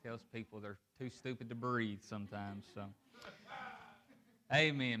tells people they're too stupid to breathe sometimes. So,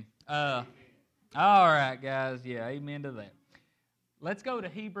 amen. All right, guys. Yeah, amen to that. Let's go to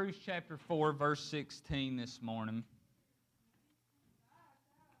Hebrews chapter 4, verse 16 this morning.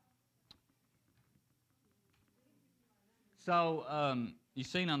 So, you've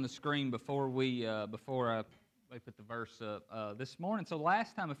seen on the screen before I put the verse up this morning. So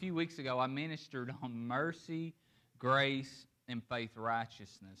last time, a few weeks ago, I ministered on mercy, grace, and faith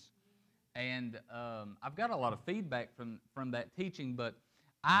righteousness. And I've got a lot of feedback from that teaching, but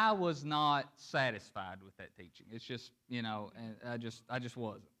I was not satisfied with that teaching. It's just, and I just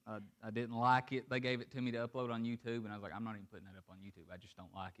wasn't. I didn't like it. They gave it to me to upload on YouTube, and I was like, I'm not even putting that up on YouTube. I just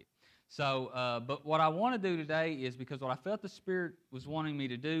don't like it. So, but what I want to do today is, because what I felt the Spirit was wanting me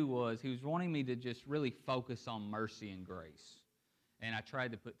to do was, He was wanting me to just really focus on mercy and grace. And I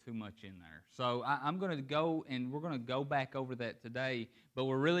tried to put too much in there. So I'm going to go, and we're going to go back over that today, but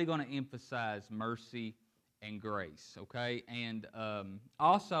we're really going to emphasize mercy and grace, okay? And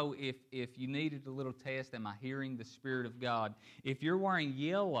also, if you needed a little test, am I hearing the Spirit of God? If you're wearing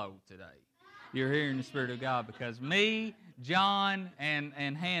yellow today, you're hearing the Spirit of God, because me, John,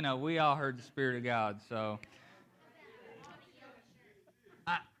 and Hannah, we all heard the Spirit of God. So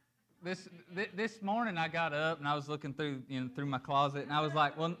this morning I got up and I was looking through my closet, and I was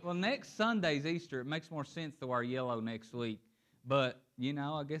like, well, next Sunday's Easter. It makes more sense to wear yellow next week. But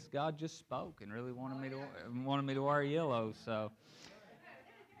I guess God just spoke and really wanted me to wear yellow. So,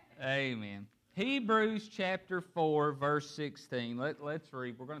 amen. Hebrews chapter 4, verse 16. Let's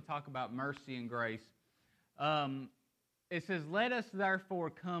read. We're going to talk about mercy and grace. It says, "Let us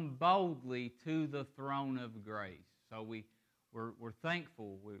therefore come boldly to the throne of grace." So we're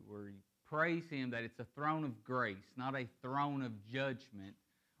thankful. We praise Him that it's a throne of grace, not a throne of judgment,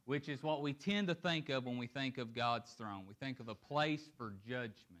 which is what we tend to think of when we think of God's throne. We think of a place for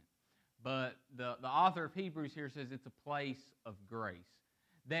judgment. But the author of Hebrews here says it's a place of grace.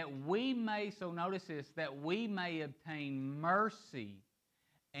 That we may, so notice this, that we may obtain mercy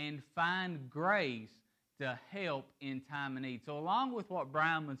and find grace to help in time of need. So along with what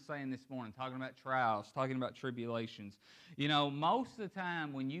Brian was saying this morning, talking about trials, talking about tribulations, most of the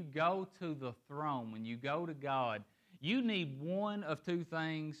time when you go to the throne, when you go to God, you need one of two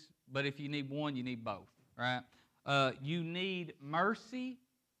things, but if you need one, you need both, right? You need mercy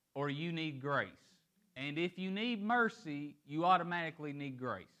or you need grace. And if you need mercy, you automatically need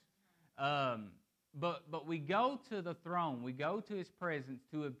grace. But we go to the throne, we go to His presence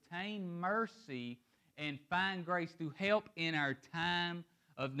to obtain mercy and find grace to help in our time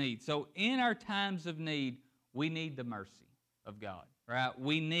of need. So in our times of need, we need the mercy of God, right?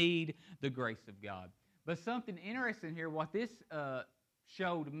 We need the grace of God. But something interesting here, what this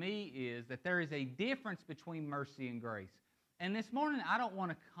showed me is that there is a difference between mercy and grace. And this morning, I don't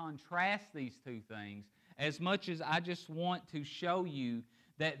want to contrast these two things as much as I just want to show you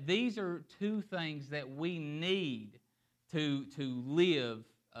that these are two things that we need to live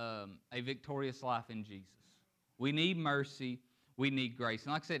a victorious life in Jesus. We need mercy. We need grace.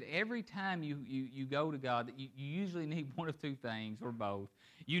 And like I said, every time you go to God, you usually need one of two things or both.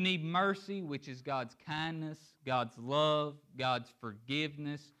 You need mercy, which is God's kindness, God's love, God's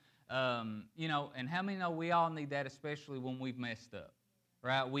forgiveness. And how many know we all need that, especially when we've messed up,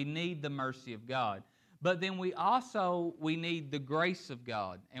 right? We need the mercy of God. But then we need the grace of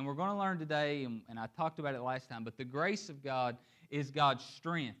God. And we're going to learn today, and I talked about it last time, but the grace of God is God's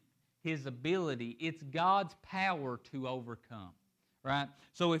strength, His ability. It's God's power to overcome, right?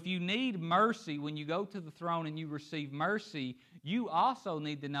 So if you need mercy, when you go to the throne and you receive mercy, you also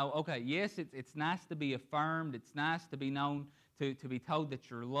need to know, okay, yes, it's nice to be affirmed. It's nice to be known, to be told that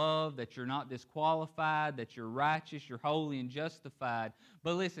you're loved, that you're not disqualified, that you're righteous, you're holy and justified.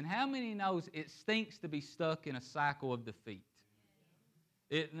 But listen, how many knows it stinks to be stuck in a cycle of defeat?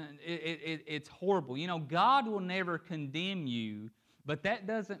 It's horrible. God will never condemn you, but that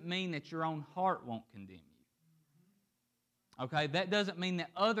doesn't mean that your own heart won't condemn you. Okay? That doesn't mean that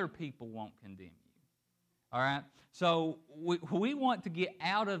other people won't condemn you. All right? So we want to get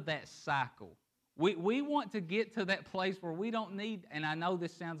out of that cycle. We want to get to that place where we don't need, and I know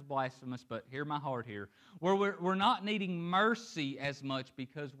this sounds blasphemous, but hear my heart here, where we're not needing mercy as much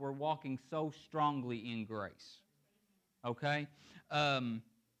because we're walking so strongly in grace. Okay? And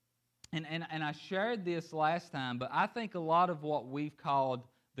I shared this last time, but I think a lot of what we've called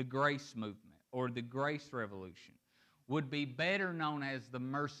the grace movement or the grace revolution would be better known as the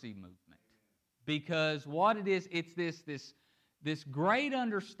mercy movement. Because what it is, it's this great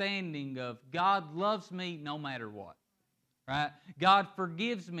understanding of God loves me no matter what. Right? God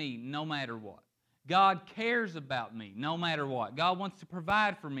forgives me no matter what. God cares about me no matter what. God wants to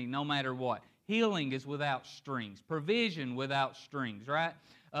provide for me no matter what. Healing is without strings. Provision without strings, right?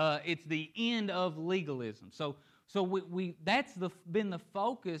 It's the end of legalism. So that's been the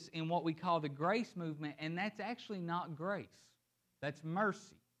focus in what we call the grace movement, and that's actually not grace. That's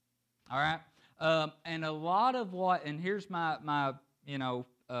mercy. All right? And a lot of what, and here's my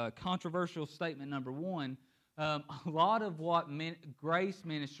controversial statement number one, a lot of what grace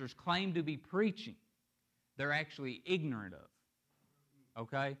ministers claim to be preaching, they're actually ignorant of.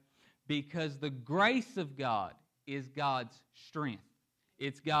 Okay? Because the grace of God is God's strength.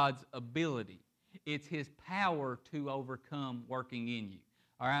 It's God's ability. It's His power to overcome working in you.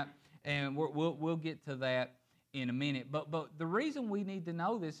 All right? And we'll get to that in a minute. But the reason we need to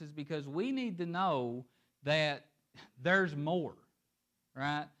know this is because we need to know that there's more.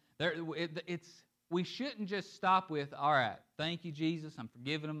 Right? We shouldn't just stop with, all right, thank you, Jesus, I'm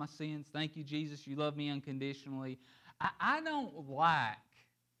forgiven of my sins. Thank you, Jesus, you love me unconditionally. I don't like,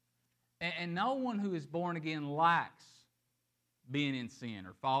 and no one who is born again likes being in sin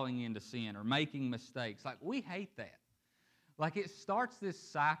or falling into sin or making mistakes. Like, we hate that. Like, it starts this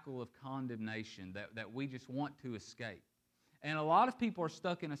cycle of condemnation that we just want to escape. And a lot of people are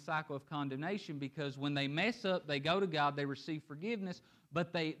stuck in a cycle of condemnation because when they mess up, they go to God, they receive forgiveness,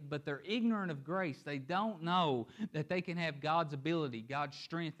 but they're ignorant of grace. They don't know that they can have God's ability, God's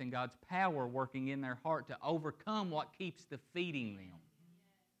strength, and God's power working in their heart to overcome what keeps defeating them.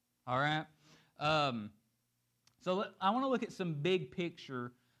 All right? So I want to look at some big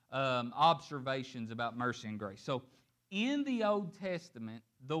picture observations about mercy and grace. So in the Old Testament,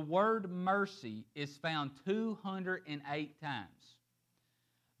 the word mercy is found 208 times.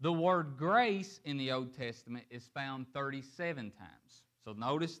 The word grace in the Old Testament is found 37 times. So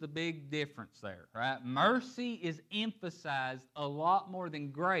notice the big difference there, right? Mercy is emphasized a lot more than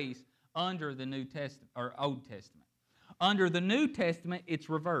grace under the New Testament or Old Testament. Under the New Testament, it's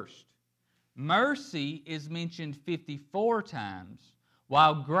reversed. Mercy is mentioned 54 times,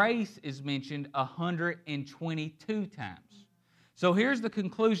 while grace is mentioned 122 times. So here's the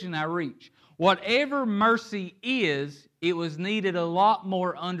conclusion I reach. Whatever mercy is, it was needed a lot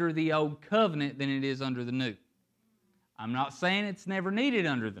more under the Old Covenant than it is under the New. I'm not saying it's never needed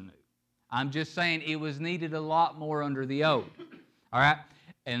under the New. I'm just saying it was needed a lot more under the Old. All right?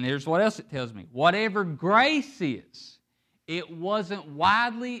 And here's what else it tells me. Whatever grace is, it wasn't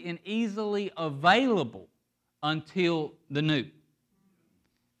widely and easily available until the New.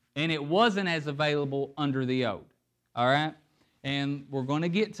 And it wasn't as available under the Old. All right? And we're going to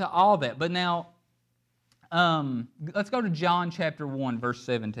get to all that. But now, let's go to John chapter 1, verse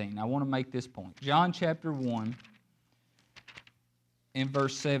 17. I want to make this point. John chapter 1 and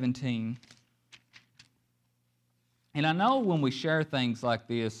verse 17. And I know when we share things like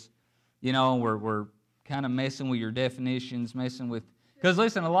this, you know, we're kind of messing with your definitions, messing with... Because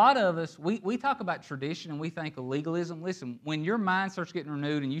listen, a lot of us, we talk about tradition and we think of legalism. Listen, when your mind starts getting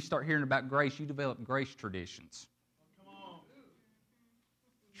renewed and you start hearing about grace, you develop grace traditions.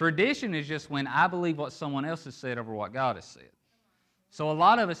 Tradition is just when I believe what someone else has said over what God has said. So a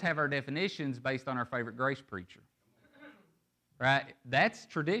lot of us have our definitions based on our favorite grace preacher. Right? That's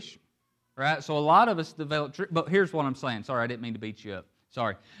tradition. Right? So a lot of us develop... But here's what I'm saying. Sorry, I didn't mean to beat you up.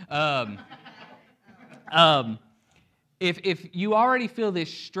 Sorry. If you already feel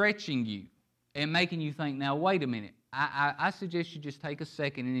this stretching you and making you think, now wait a minute, I suggest you just take a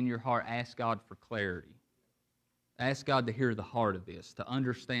second and in your heart ask God for clarity. Ask God to hear the heart of this, to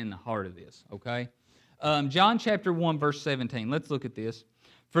understand the heart of this, okay? John chapter 1, verse 17. Let's look at this.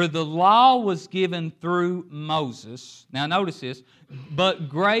 For the law was given through Moses. Now notice this. But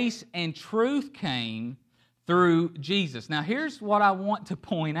grace and truth came through Jesus. Now here's what I want to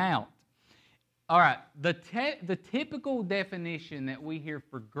point out. All right, the typical definition that we hear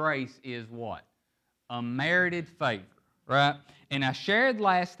for grace is what? A merited favor, right? And I shared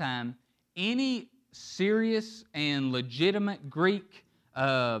last time, any serious and legitimate Greek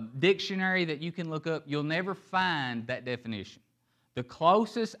dictionary that you can look up, you'll never find that definition. The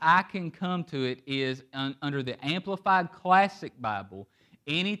closest I can come to it is under the Amplified Classic Bible.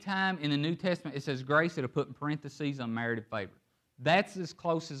 Anytime in the New Testament it says grace, it'll put in parentheses unmerited favor. That's as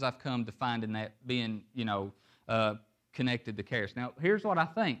close as I've come to finding that being, connected to charis. Now, here's what I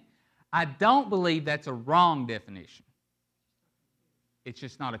think. I don't believe that's a wrong definition. It's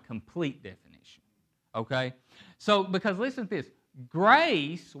just not a complete definition. Okay? So, because listen to this.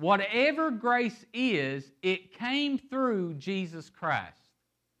 Grace, whatever grace is, it came through Jesus Christ.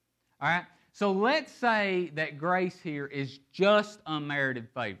 All right? So let's say that grace here is just unmerited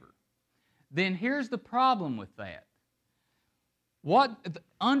favor. Then here's the problem with that.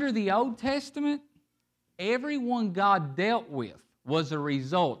 Under the Old Testament, everyone God dealt with was a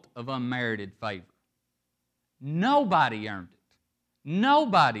result of unmerited favor. Nobody earned it.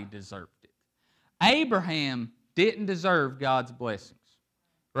 Nobody deserved it. Abraham didn't deserve God's blessings,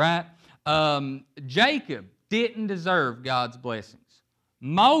 right? Jacob didn't deserve God's blessings.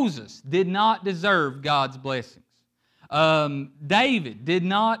 Moses did not deserve God's blessings. David did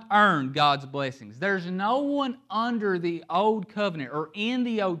not earn God's blessings. There's no one under the Old Covenant or in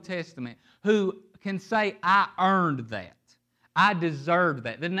the Old Testament who can say, I earned that. I deserved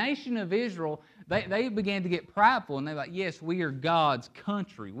that. The nation of Israel, they began to get prideful, and they're like, yes, we are God's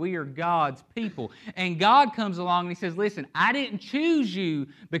country. We are God's people. And God comes along and He says, listen, I didn't choose you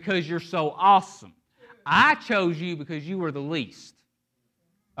because you're so awesome. I chose you because you were the least.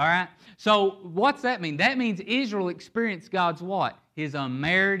 All right? So what's that mean? That means Israel experienced God's what? His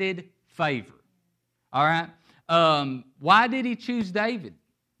unmerited favor. All right? Why did He choose David?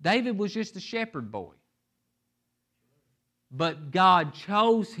 David was just a shepherd boy. But God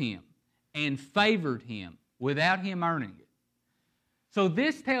chose him and favored him without him earning it. So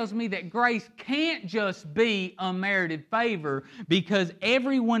this tells me that grace can't just be unmerited favor, because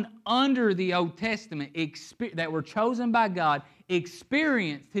everyone under the Old Testament that were chosen by God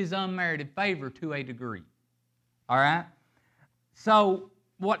experienced His unmerited favor to a degree. All right? So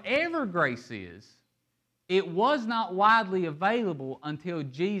whatever grace is, it was not widely available until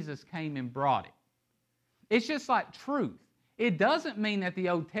Jesus came and brought it. It's just like truth. It doesn't mean that the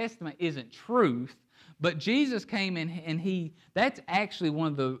Old Testament isn't truth, but Jesus came and that's actually one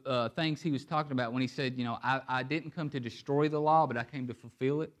of the things He was talking about when He said, I didn't come to destroy the law, but I came to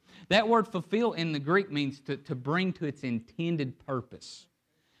fulfill it. That word fulfill in the Greek means to bring to its intended purpose.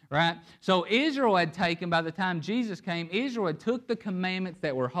 Right? So Israel had taken, by the time Jesus came, Israel had took the commandments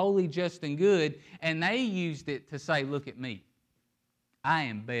that were holy, just, and good, and they used it to say, look at me. I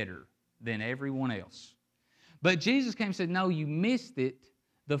am better than everyone else. But Jesus came and said, no, you missed it.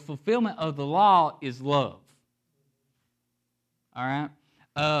 The fulfillment of the law is love. All right?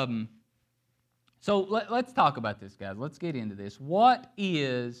 So let's talk about this, guys. Let's get into this. What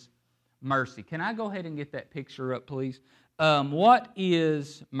is mercy? Can I go ahead and get that picture up, please? What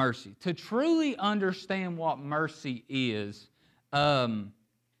is mercy? To truly understand what mercy is, a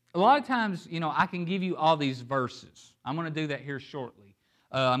lot of times, I can give you all these verses. I'm going to do that here shortly.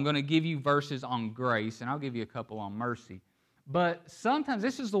 I'm going to give you verses on grace, and I'll give you a couple on mercy. But sometimes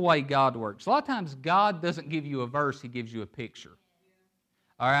this is the way God works. A lot of times God doesn't give you a verse, He gives you a picture.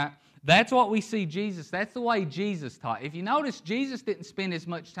 All right? That's what we see Jesus. That's the way Jesus taught. If you notice, Jesus didn't spend as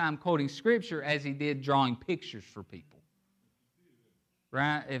much time quoting Scripture as He did drawing pictures for people.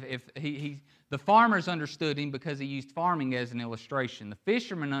 Right? The farmers understood Him because He used farming as an illustration. The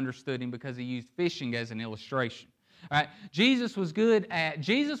fishermen understood Him because He used fishing as an illustration. All right? Jesus was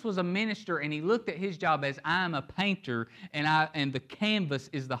a minister, and He looked at His job as, I'm a painter, and the canvas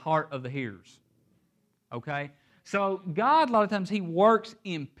is the heart of the hearers. Okay? So God, a lot of times, He works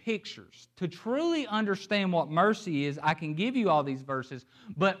in pictures. To truly understand what mercy is, I can give you all these verses,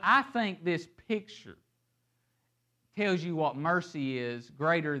 but I think this picture tells you what mercy is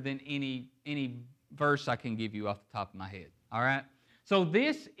greater than any verse I can give you off the top of my head. All right? So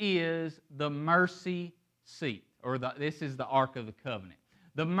this is the mercy seat, or this is the Ark of the Covenant.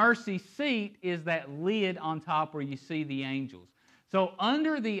 The mercy seat is that lid on top where you see the angels. So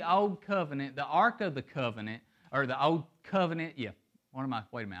under the Old Covenant, the Ark of the Covenant, or the Old Covenant, wait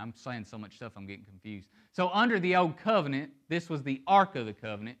a minute, I'm saying so much stuff I'm getting confused. So under the Old Covenant, this was the Ark of the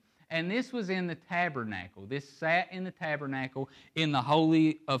Covenant, and this was in the tabernacle. This sat in the tabernacle in the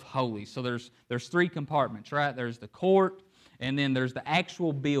Holy of Holies. So there's three compartments, right? There's the court, and then there's the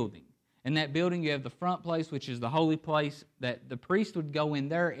actual building. In that building, you have the front place, which is the holy place that the priest would go in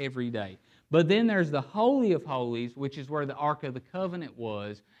there every day. But then there's the Holy of Holies, which is where the Ark of the Covenant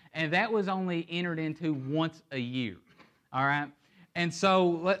was, and that was only entered into once a year. All right? And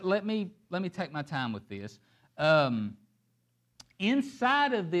so let me take my time with this.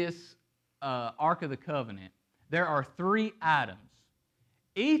 Inside of this Ark of the Covenant, there are 3 items.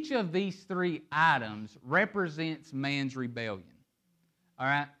 Each of these 3 items represents man's rebellion. All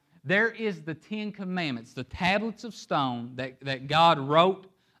right? There is the 10 Commandments, the tablets of stone that God wrote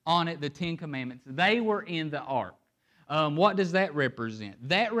on it, the 10 Commandments. They were in the ark. What does that represent?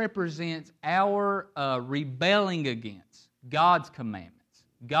 That represents our rebelling against God's commandments,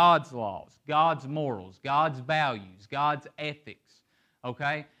 God's laws, God's morals, God's values, God's ethics.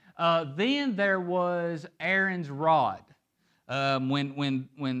 Okay? Then there was Aaron's rod.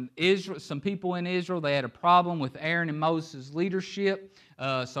 When Israel, some people in Israel, they had a problem with Aaron and Moses' leadership.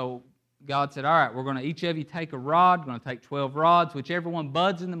 So God said, all right, we're going to each of you take a rod. We're going to take 12 rods. Whichever one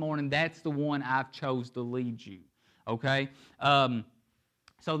buds in the morning, that's the one I've chose to lead you. Okay?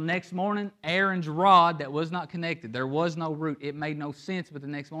 So the next morning, Aaron's rod that was not connected, there was no root. It made no sense, but the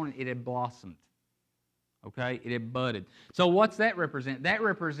next morning it had blossomed. Okay? It had budded. So what's that represent? That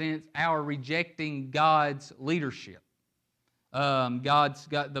represents our rejecting God's leadership. God's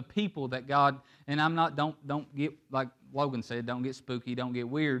got the people that God, and I'm not, don't get, like Logan said, don't get spooky, don't get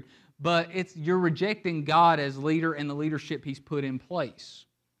weird, but you're rejecting God as leader and the leadership He's put in place.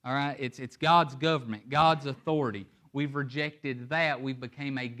 All right? It's God's government, God's authority. We've rejected that. We've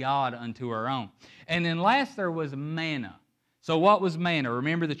become a god unto our own. And then last there was manna. So what was manna?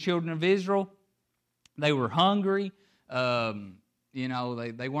 Remember the children of Israel? They were hungry.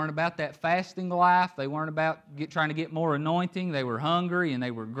 They weren't about that fasting life. They weren't about trying to get more anointing. They were hungry and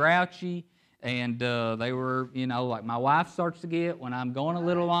they were grouchy. And they were, like my wife starts to get when I'm going a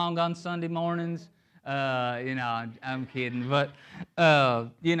little long on Sunday mornings. I'm kidding. But,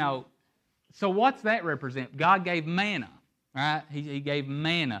 so what's that represent? God gave manna, right? He gave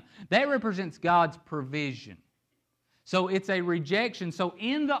manna. That represents God's provision. So it's a rejection. So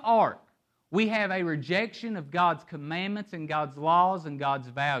in the ark, we have a rejection of God's commandments and God's laws and God's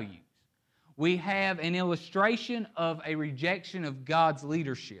values. We have an illustration of a rejection of God's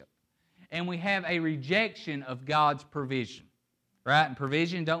leadership. And we have a rejection of God's provision. Right? And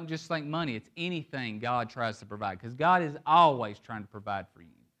provision, don't just think money. It's anything God tries to provide. Because God is always trying to provide for you.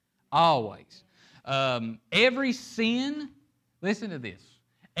 Always. Every sin, listen to this.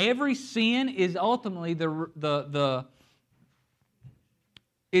 Every sin is ultimately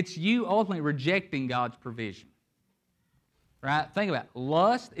it's you ultimately rejecting God's provision. Right? Think about it.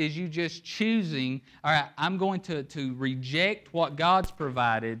 Lust is you just choosing, all right, I'm going to reject what God's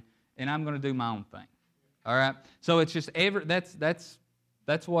provided and I'm going to do my own thing. All right? So it's just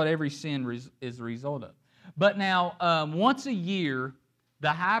that's what every sin is the result of. But now, once a year,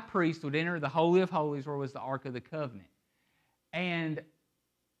 the high priest would enter the Holy of Holies where was the Ark of the Covenant. And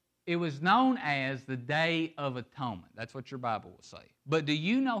it was known as the Day of Atonement. That's what your Bible will say. But do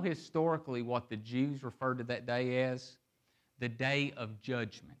you know historically what the Jews referred to that day as? The Day of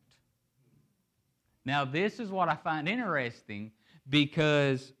Judgment. Now, this is what I find interesting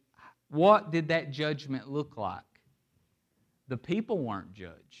because what did that judgment look like? The people weren't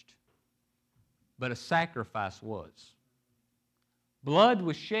judged, but a sacrifice was. Blood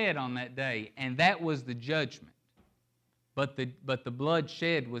was shed on that day, and that was the judgment. But the blood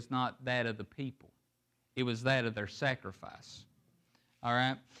shed was not that of the people. It was that of their sacrifice. All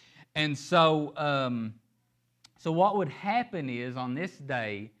right? And so, so what would happen is on this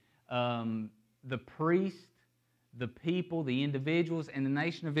day, the priest, the people, the individuals, and the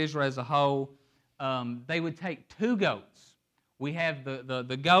nation of Israel as a whole, they would take two goats. We have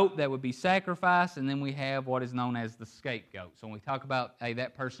the goat that would be sacrificed, and then we have what is known as the scapegoat. So when we talk about, hey,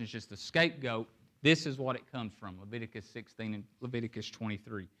 that person is just a scapegoat, this is what it comes from, Leviticus 16 and Leviticus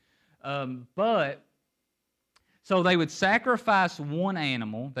 23. So they would sacrifice one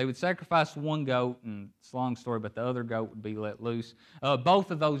animal. They would sacrifice one goat, and it's a long story, but the other goat would be let loose. Both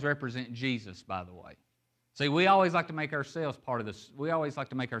of those represent Jesus, by the way. See, we always like to make ourselves part of this. We always like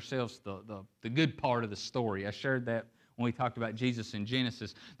to make ourselves the good part of the story. I shared that when we talked about Jesus in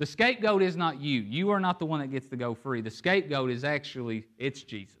Genesis. The scapegoat is not you. You are not the one that gets to go free. The scapegoat is actually, it's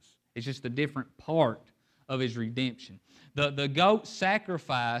Jesus. It's just a different part of His redemption. The goat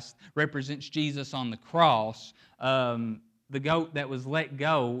sacrificed represents Jesus on the cross. The goat that was let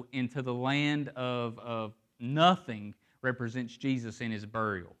go into the land of nothing represents Jesus in His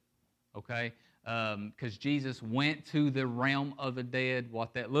burial. Okay? Because Jesus went to the realm of the dead.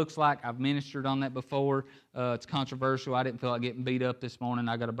 What that looks like, I've ministered on that before. It's controversial. I didn't feel like getting beat up this morning.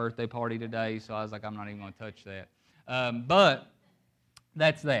 I got a birthday party today, so I was like, I'm not even going to touch that. But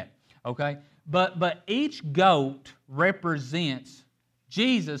that's that. Okay? But each goat represents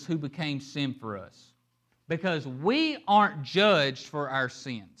Jesus who became sin for us. Because we aren't judged for our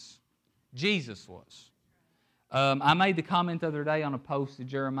sins. Jesus was. I made the comment the other day on a post to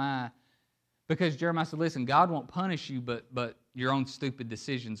Jeremiah, because Jeremiah said, listen, God won't punish you, but your own stupid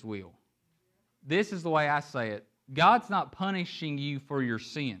decisions will. This is the way I say it. God's not punishing you for your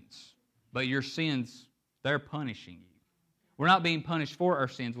sins, but your sins, they're punishing you. We're not being punished for our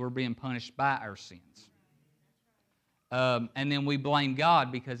sins, we're being punished by our sins. And then we blame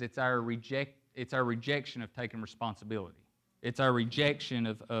God because it's our rejection of taking responsibility. It's our rejection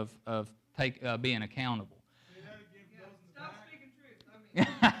of being accountable. Stop speaking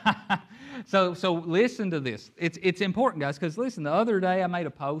truth. So listen to this. It's important, guys, because listen, the other day I made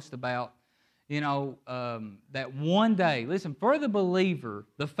a post about, that one day, listen, for the believer,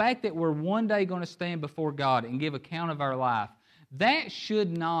 the fact that we're one day going to stand before God and give account of our life, that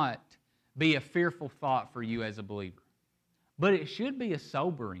should not be a fearful thought for you as a believer. But it should be a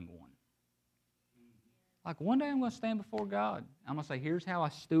sobering one. Like one day I'm going to stand before God. I'm going to say, here's how I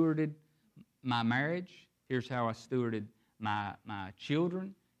stewarded my marriage. Here's how I stewarded my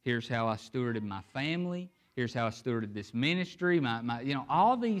children. Here's how I stewarded my family. Here's how I stewarded this ministry,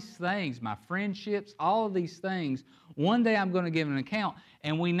 all these things, my friendships, all of these things. One day I'm going to give an account.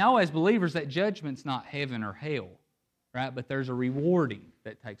 And we know as believers that judgment's not heaven or hell, right? But there's a rewarding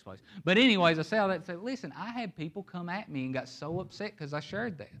that takes place. But anyways, I say all that to say, listen, I had people come at me and got so upset because I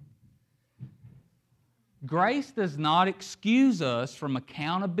shared that. Grace does not excuse us from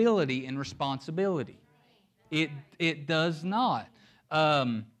accountability and responsibility. It does not.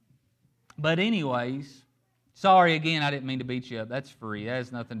 But anyways, sorry again, I didn't mean to beat you up. That's free. That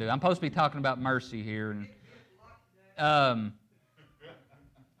has nothing to do. I'm supposed to be talking about mercy here. And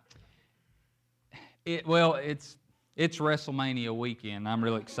it's WrestleMania weekend. I'm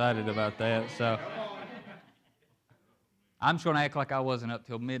really excited about that. So I'm just going to act like I wasn't up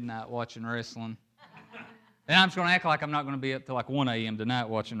till midnight watching wrestling. And I'm just going to act like I'm not going to be up till like 1 a.m. tonight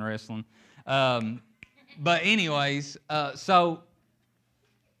watching wrestling. But anyways, so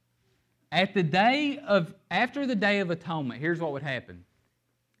after the Day of Atonement, here's what would happen.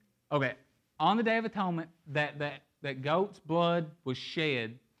 Okay, on the Day of Atonement, that goat's blood was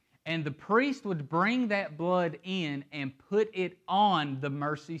shed, and the priest would bring that blood in and put it on the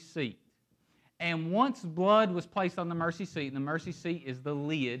mercy seat. And once blood was placed on the mercy seat, and the mercy seat is the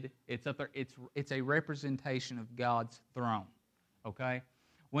lid, it's up there, it's a representation of God's throne. Okay?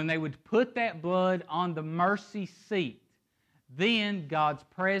 When they would put that blood on the mercy seat, then God's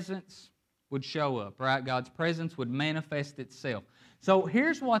presence would show up, right? God's presence would manifest itself. So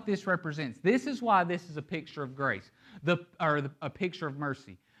here's what this represents. This is why this is a picture of grace, a picture of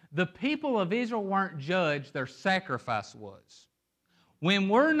mercy. The people of Israel weren't judged, their sacrifice was. When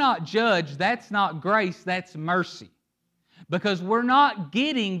we're not judged, that's not grace, that's mercy. Because we're not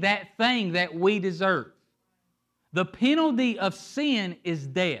getting that thing that we deserve. The penalty of sin is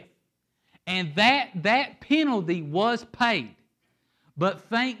death. And that penalty was paid. But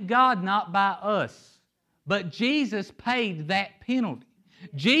thank God, not by us. But Jesus paid that penalty.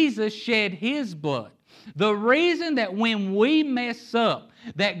 Jesus shed His blood. The reason that when we mess up,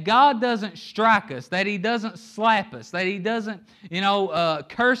 that God doesn't strike us, that He doesn't slap us, that He doesn't,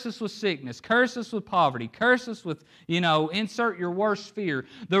 curse us with sickness, curse us with poverty, curse us with, insert your worst fear.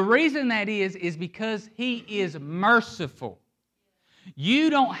 The reason that is because He is merciful. You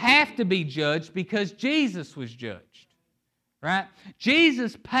don't have to be judged because Jesus was judged. Right?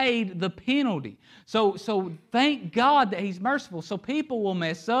 Jesus paid the penalty. So thank God that He's merciful. So people will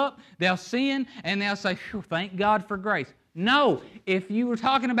mess up, they'll sin, and they'll say, thank God for grace. No, if you were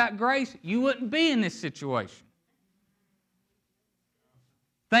talking about grace, you wouldn't be in this situation.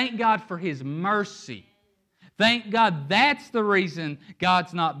 Thank God for His mercy. Thank God that's the reason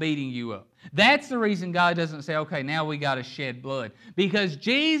God's not beating you up. That's the reason God doesn't say, okay, now we got to shed blood. Because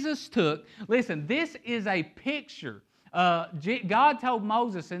Jesus listen, this is a picture. God told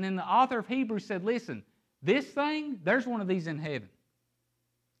Moses, and then the author of Hebrews said, listen, this thing, there's one of these in heaven.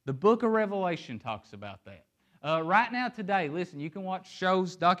 The book of Revelation talks about that. Right now, today, listen, you can watch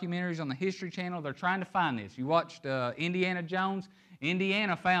shows, documentaries on the History Channel. They're trying to find this. You watched Indiana Jones.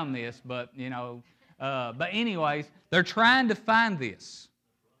 Indiana found this, but anyways, they're trying to find this.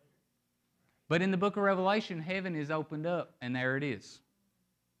 But in the book of Revelation, heaven is opened up, and there it is.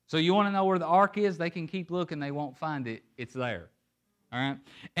 So you want to know where the ark is? They can keep looking. They won't find it. It's there. All right?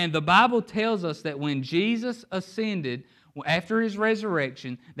 And the Bible tells us that when Jesus ascended, after His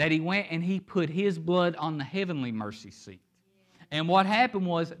resurrection, that He went and He put His blood on the heavenly mercy seat. And what happened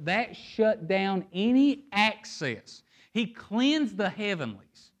was that shut down any access. He cleansed the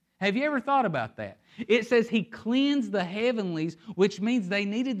heavenlies. Have you ever thought about that? It says He cleansed the heavenlies, which means they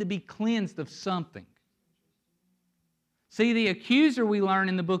needed to be cleansed of something. See, the accuser, we learn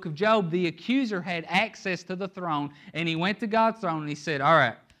in the book of Job, the accuser had access to the throne, and he went to God's throne and he said, all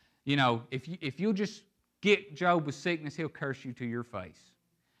right, if you'll just get Job with sickness, he'll curse you to your face.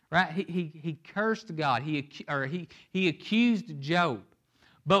 Right? He cursed God. He accused Job.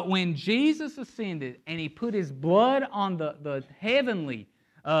 But when Jesus ascended and He put His blood on the heavenly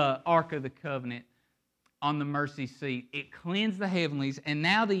Ark of the Covenant, on the mercy seat, it cleansed the heavenlies, and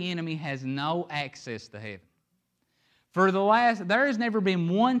now the enemy has no access to heaven. There has never been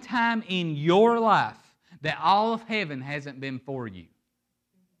one time in your life that all of heaven hasn't been for you.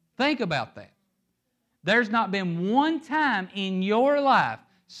 Think about that. There's not been one time in your life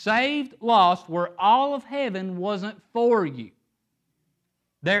saved, lost, where all of heaven wasn't for you.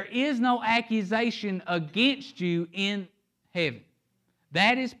 There is no accusation against you in heaven.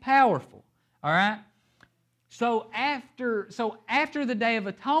 That is powerful. All right? So after the Day of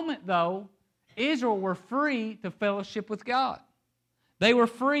Atonement, though, Israel were free to fellowship with God. They were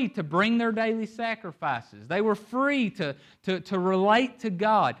free to bring their daily sacrifices. They were free to relate to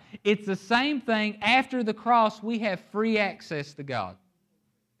God. It's the same thing. After the cross, we have free access to God.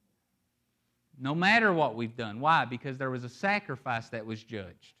 No matter what we've done. Why? Because there was a sacrifice that was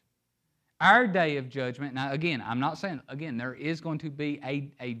judged. Our day of judgment, now again, I'm not saying, again, there is going to be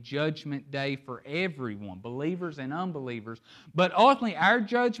a judgment day for everyone, believers and unbelievers, but ultimately our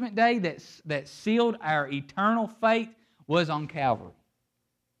judgment day that sealed our eternal fate was on Calvary.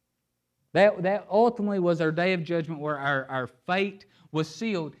 That ultimately was our day of judgment where our fate was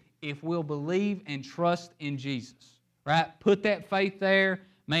sealed if we'll believe and trust in Jesus. Right? Put that faith there,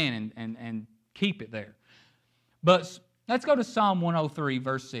 man, and keep it there. But let's go to Psalm 103,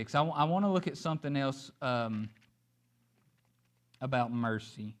 verse 6. I want to look at something else about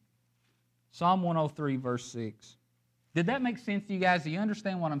mercy. Psalm 103, verse 6. Did that make sense to you guys? Do you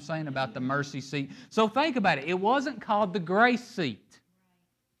understand what I'm saying about the mercy seat? So think about it. It wasn't called the grace seat.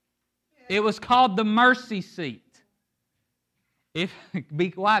 It was called the mercy seat.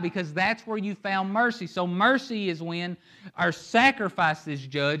 Why? Because that's where you found mercy. So mercy is when our sacrifice is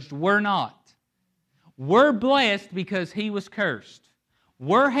judged. We're not. We're blessed because He was cursed.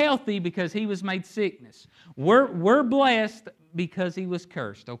 We're healthy because He was made sickness. We're blessed because He was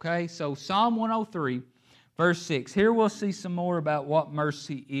cursed. Okay? So Psalm 103, verse 6. Here we'll see some more about what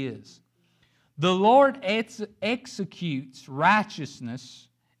mercy is. The Lord executes righteousness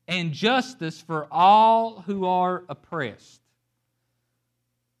and justice for all who are oppressed.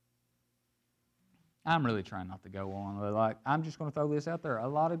 I'm really trying not to go on. I'm just going to throw this out there. A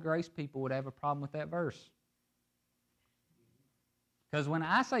lot of grace people would have a problem with that verse. Because when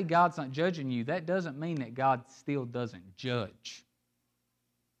I say God's not judging you, that doesn't mean that God still doesn't judge.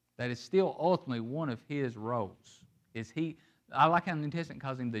 That is still ultimately one of His roles. I like how the New Testament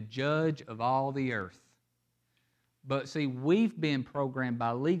calls Him the judge of all the earth. But see, we've been programmed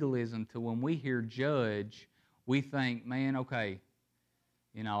by legalism to when we hear judge, we think, man, okay,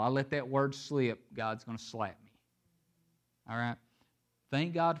 I let that word slip, God's going to slap me. All right?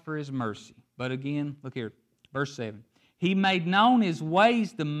 Thank God for His mercy. But again, look here, verse 7. He made known His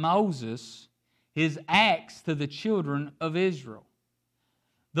ways to Moses, His acts to the children of Israel.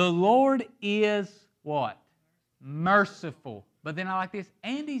 The Lord is what? Merciful. But then I like this,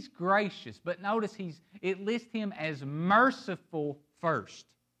 and He's gracious. But notice it lists Him as merciful first.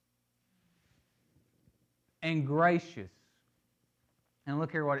 And gracious. And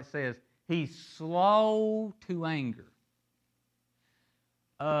look here what it says. He's slow to anger.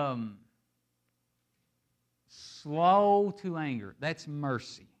 Slow to anger. That's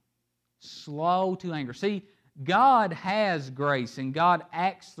mercy. Slow to anger. See, God has grace and God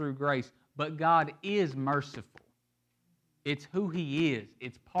acts through grace, but God is merciful. It's who He is.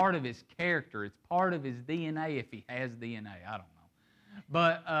 It's part of His character. It's part of His DNA if He has DNA. I don't know.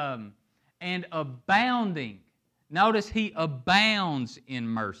 But, and abounding. Notice He abounds in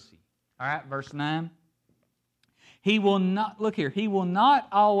mercy. All right, verse 9. He will not, look here, He will not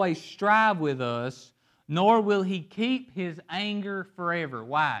always strive with us, nor will He keep His anger forever.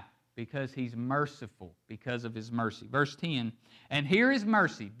 Why? Because He's merciful, because of His mercy. Verse 10, and here is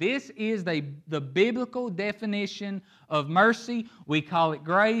mercy. This is the biblical definition of mercy. We call it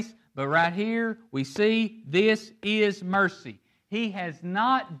grace, but right here we see this is mercy. He has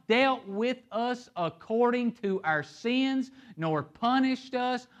not dealt with us according to our sins, nor punished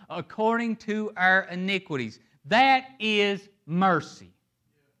us according to our iniquities. That is mercy.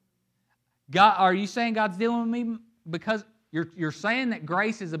 God, are you saying God's dealing with me? Because you're saying that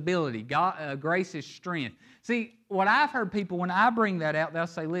grace is ability, grace is strength. See, what I've heard people, when I bring that out, they'll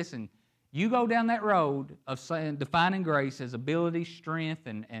say, listen, you go down that road of saying, defining grace as ability, strength,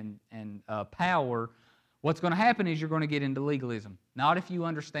 and power, what's going to happen is you're going to get into legalism. Not if you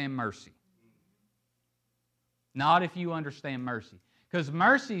understand mercy. Not if you understand mercy. Because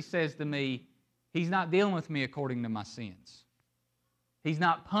mercy says to me, He's not dealing with me according to my sins. He's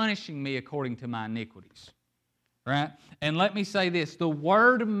not punishing me according to my iniquities. Right? And let me say this. The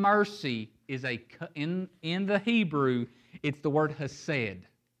word mercy is in the Hebrew, it's the word hesed.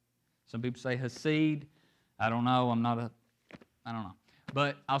 Some people say hesed. I don't know. I don't know.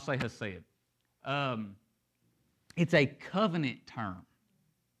 But I'll say hesed. It's a covenant term.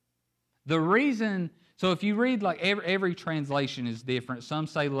 The reason, So if you read, like every translation is different. Some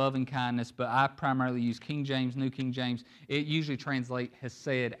say love and kindness, but I primarily use King James, New King James. It usually translates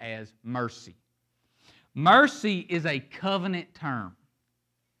hesed as mercy. Mercy is a covenant term.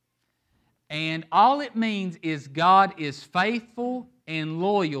 And all it means is God is faithful and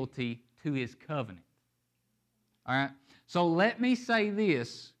loyalty to His covenant. All right? So let me say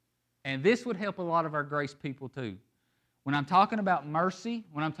this, and this would help a lot of our grace people too. When I'm talking about mercy,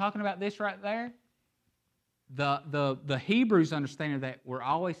 when I'm talking about this right there, the Hebrews understand that we're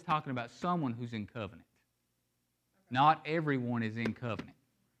always talking about someone who's in covenant. Not everyone is in covenant.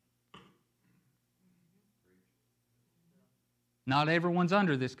 Not everyone's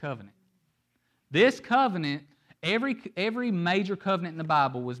under this covenant. This covenant, every major covenant in the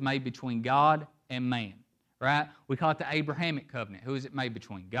Bible was made between God and man, right? We call it the Abrahamic covenant. Who is it made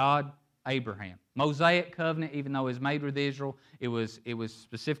between? God, Abraham. Mosaic covenant, even though it was made with Israel, it was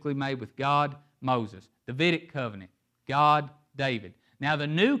specifically made with God, Moses. Davidic covenant, God, David. Now the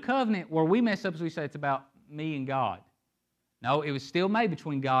new covenant, where we mess up is we say it's about me and God. No, it was still made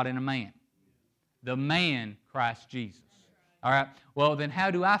between God and a man. The man, Christ Jesus. All right, well then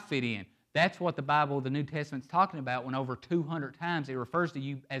how do I fit in? That's what the Bible, the New Testament's talking about when over 200 times it refers to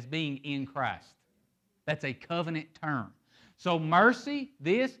you as being in Christ. That's a covenant term. So mercy,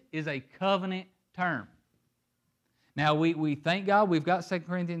 this is a covenant term. Now we thank God we've got 2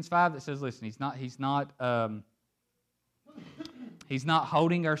 Corinthians 5 that says, listen, He's not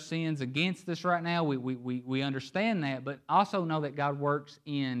holding our sins against us right now. We understand that, but also know that God works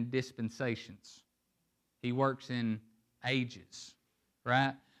in dispensations. He works in ages,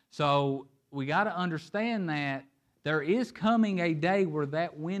 right? So we got to understand that there is coming a day where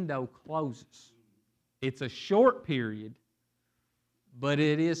that window closes. It's a short period, but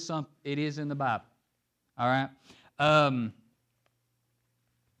it is in the Bible. All right? It's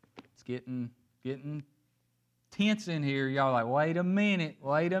getting tense in here. Y'all are like, wait a minute.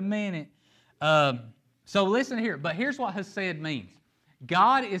 So listen here. But here's what hesed means.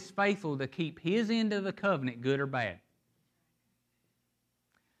 God is faithful to keep His end of the covenant, good or bad.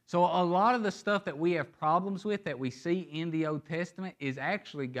 So a lot of the stuff that we have problems with that we see in the Old Testament is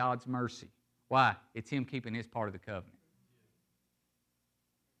actually God's mercy. Why? It's Him keeping His part of the covenant.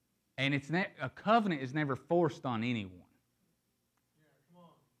 And a covenant is never forced on anyone.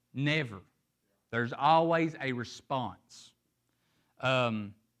 Never. There's always a response.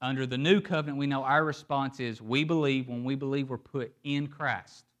 Under the new covenant, we know our response is we believe. When we believe, we're put in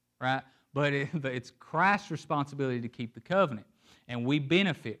Christ, right? But it's Christ's responsibility to keep the covenant, and we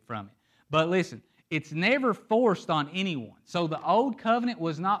benefit from it. But listen, it's never forced on anyone. So the old covenant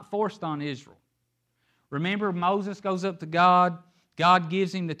was not forced on Israel. Remember, Moses goes up to God. God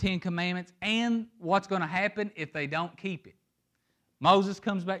gives him the 10 Commandments and what's going to happen if they don't keep it. Moses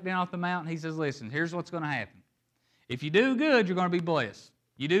comes back down off the mountain. He says, listen, here's what's going to happen. If you do good, you're going to be blessed.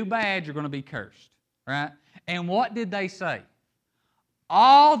 You do bad, you're going to be cursed. Right? And what did they say?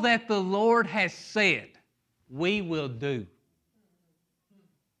 All that the Lord has said, we will do.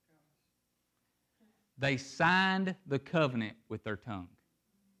 They signed the covenant with their tongue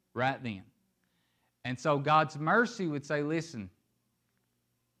right then. And so God's mercy would say, listen,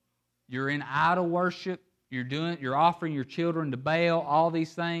 you're in idol worship, you're offering your children to Baal, all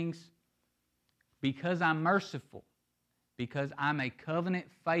these things. Because I'm merciful, because I'm a covenant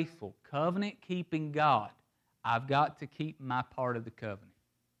faithful, covenant keeping God, I've got to keep my part of the covenant.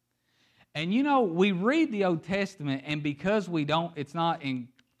 And you know, we read the Old Testament, and because it's not in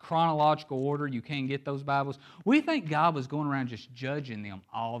chronological order, you can't get those Bibles, we think God was going around just judging them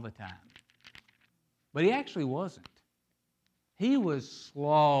all the time. But He actually wasn't. He was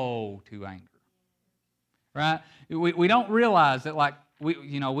slow to anger. Right? We don't realize that, like,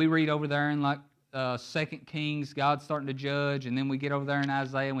 we read over there in, like, 2 Kings, God's starting to judge, and then we get over there in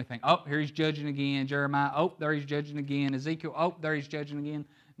Isaiah and we think, oh, here He's judging again. Jeremiah, oh, there He's judging again. Ezekiel, oh, there He's judging again.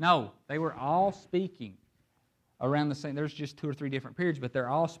 No, they were all speaking around the same. There's just 2 or 3 different periods, but they're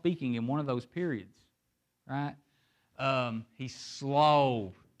all speaking in one of those periods. Right? He's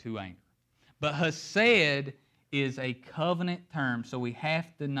slow to anger. But hesed is a covenant term, so we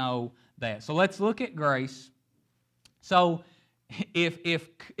have to know that. So let's look at grace. So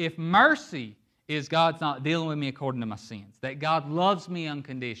if mercy is God's not dealing with me according to my sins, that God loves me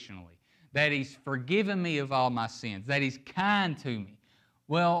unconditionally, that He's forgiven me of all my sins, that He's kind to me,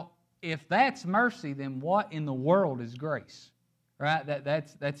 well, if that's mercy, then what in the world is grace? Right?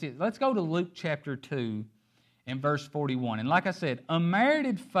 That's it. Let's go to Luke chapter 2 and verse 41. And like I said,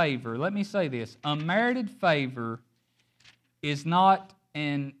 unmerited favor, let me say this, unmerited favor is not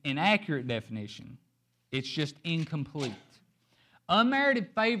an inaccurate definition. It's just incomplete. Unmerited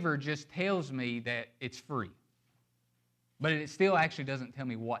favor just tells me that it's free. But it still actually doesn't tell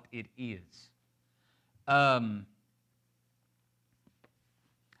me what it is.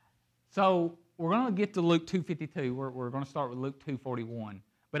 So we're going to get to Luke 2:52. We're going to start with Luke 2:41.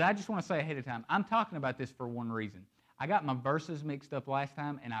 But I just want to say ahead of time, I'm talking about this for one reason. I got my verses mixed up last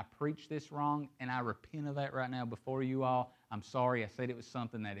time, and I preached this wrong, and I repent of that right now before you all. I'm sorry. I said it was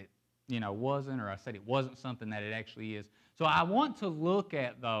something that it wasn't, or I said it wasn't something that it actually is. So I want to look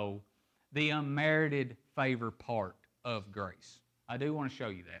at, though, the unmerited favor part of grace. I do want to show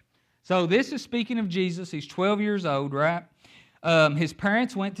you that. So this is speaking of Jesus. He's 12 years old, right? His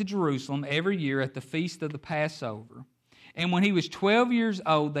parents went to Jerusalem every year at the feast of the Passover. And when he was 12 years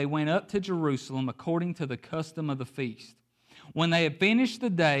old, they went up to Jerusalem according to the custom of the feast. When they had finished the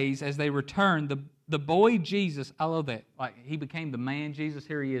days, as they returned, the boy Jesus, I love that. Like, he became the man Jesus.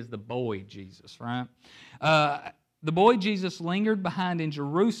 Here he is, the boy Jesus, right? The boy Jesus lingered behind in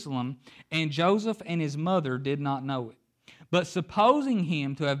Jerusalem, and Joseph and his mother did not know it. But supposing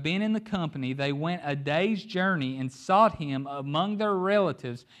him to have been in the company, they went a day's journey and sought him among their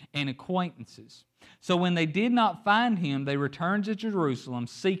relatives and acquaintances. So when they did not find him, they returned to Jerusalem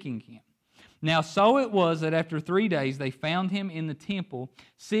seeking him. Now so it was that after 3 days they found him in the temple,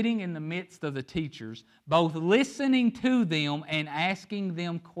 sitting in the midst of the teachers, both listening to them and asking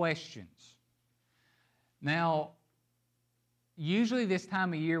them questions. Now, usually this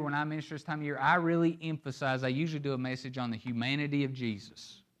time of year, when I minister this time of year, I really emphasize, I usually do a message on the humanity of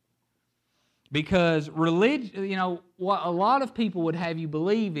Jesus. Because religion, what a lot of people would have you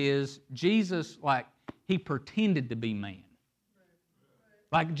believe is Jesus, like, he pretended to be man.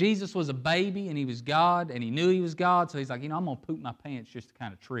 Like Jesus was a baby and he was God and he knew he was God, so he's like, I'm going to poop my pants just to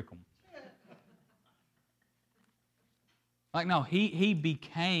kind of trick them. Like, no, he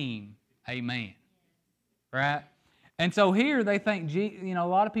became a man, right? And so here they think, a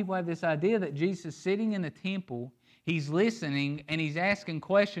lot of people have this idea that Jesus is sitting in the temple, he's listening, and he's asking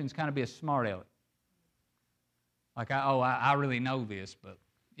questions, kind of be a smart aleck. Like, I really know this, but,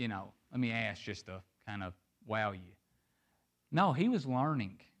 let me ask just to kind of wow you. No, he was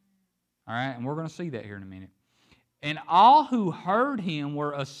learning, all right? And we're going to see that here in a minute. And all who heard him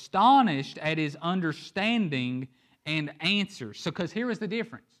were astonished at his understanding and answers. So, because here is the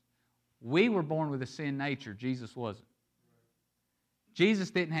difference. We were born with a sin nature. Jesus wasn't.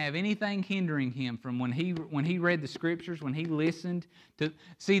 Jesus didn't have anything hindering him from when he read the Scriptures, when he listened to...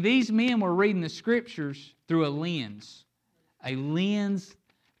 See, these men were reading the Scriptures through a lens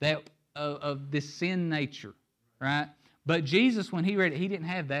that of this sin nature, right? But Jesus, when he read it, he didn't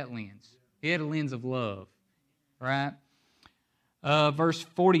have that lens. He had a lens of love, right? Verse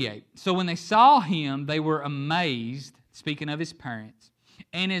 48. So when they saw him, they were amazed, speaking of his parents.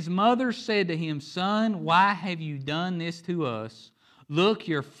 And his mother said to him, Son, why have you done this to us? Look,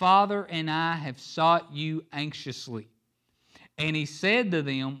 your father and I have sought you anxiously. And he said to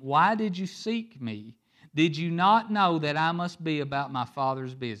them, Why did you seek me? Did you not know that I must be about my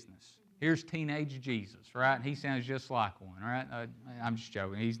Father's business? Here's teenage Jesus, right? He sounds just like one, right? I'm just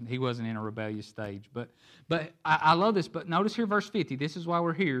joking. He wasn't in a rebellious stage. But I love this. But notice here verse 50. This is why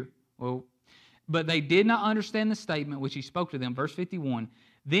we're here. Well, but they did not understand the statement which he spoke to them. Verse 51.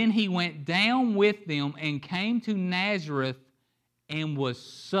 Then he went down with them and came to Nazareth and was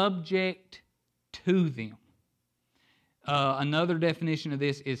subject to them. Another definition of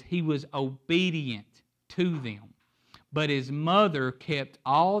this is he was obedient to them. But his mother kept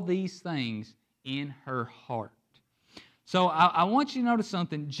all these things in her heart. So I want you to notice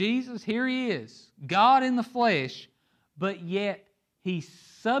something. Jesus, here he is, God in the flesh, but yet he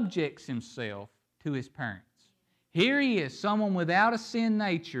subjects himself to his parents. Here he is, someone without a sin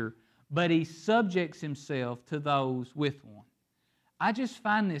nature, but he subjects himself to those with one. I just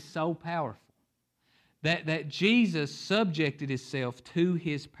find this so powerful, that Jesus subjected himself to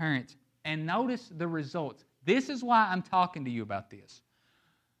his parents. And notice the results. This is why I'm talking to you about this.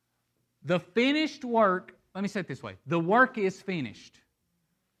 The finished work, let me say it this way. The work is finished.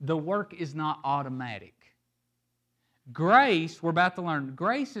 The work is not automatic. Grace, we're about to learn,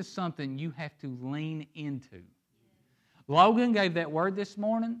 grace is something you have to lean into. Logan gave that word this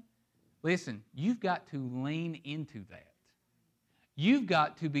morning. Listen, you've got to lean into that. You've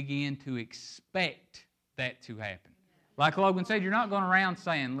got to begin to expect that to happen. Like Logan said, you're not going around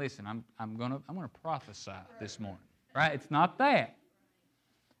saying, listen, I'm going to prophesy this morning. Right? It's not that.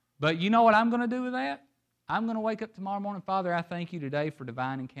 But you know what I'm going to do with that? I'm going to wake up tomorrow morning, Father, I thank you today for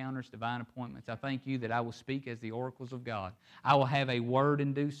divine encounters, divine appointments. I thank you that I will speak as the oracles of God. I will have a word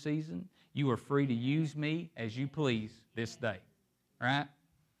in due season. You are free to use me as you please this day. Right?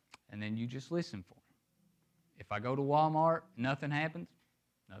 And then you just listen for If I go to Walmart, nothing happens,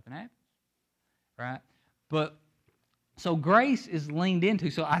 nothing happens, right? But, so grace is leaned into.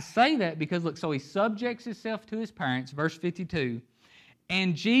 So I say that because, look, so he subjects himself to his parents, verse 52,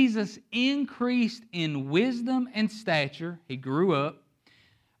 and Jesus increased in wisdom and stature. He grew up,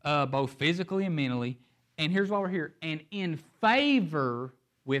 both physically and mentally. And here's why we're here. And in favor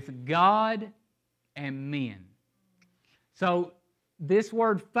with God and men. So this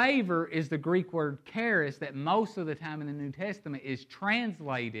word favor is the Greek word charis that most of the time in the New Testament is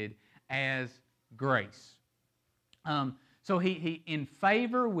translated as grace. So he in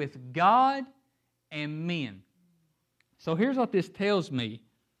favor with God and men. So here's what this tells me.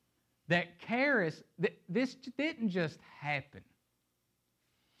 That charis, this didn't just happen.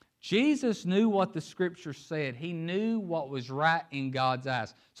 Jesus knew what the Scripture said. He knew what was right in God's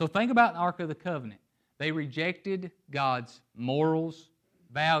eyes. So think about the Ark of the Covenant. They rejected God's morals,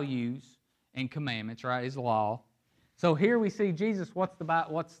 values, and commandments, right? His law. So here we see Jesus, what's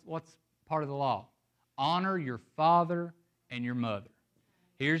part of the law? Honor your father and your mother.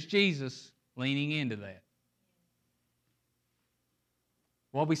 Here's Jesus leaning into that.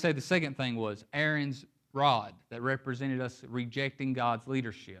 What we say the second thing was Aaron's rod that represented us rejecting God's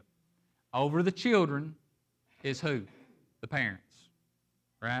leadership. Over the children is who? The parents,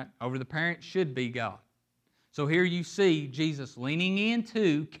 right? Over the parents should be God. So here you see Jesus leaning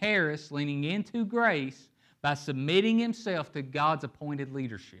into charis, leaning into grace by submitting himself to God's appointed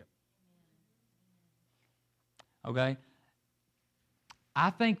leadership. Okay? I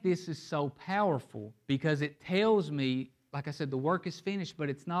think this is so powerful because it tells me, like I said, the work is finished, but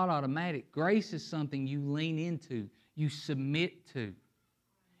it's not automatic. Grace is something you lean into, you submit to.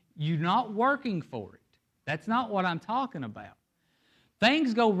 You're not working for it. That's not what I'm talking about.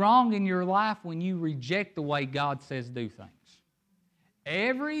 Things go wrong in your life when you reject the way God says do things.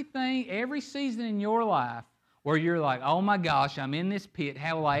 Every season in your life where you're like, oh my gosh, I'm in this pit,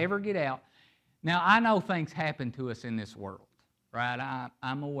 how will I ever get out? Now, I know things happen to us in this world, right?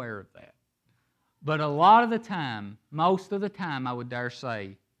 I'm aware of that. But a lot of the time, most of the time, I would dare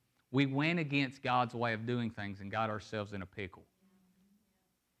say, we went against God's way of doing things and got ourselves in a pickle.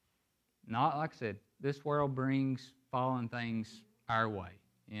 Not, like I said, this world brings fallen things our way.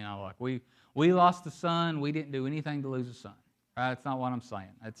 You know, like we lost the son, we didn't do anything to lose the son. Right? That's not what I'm saying.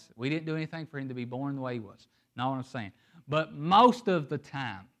 We didn't do anything for him to be born the way he was. Not what I'm saying. But most of the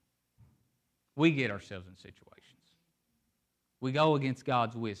time, we get ourselves in situations. We go against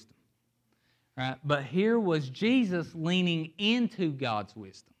God's wisdom. Right? But here was Jesus leaning into God's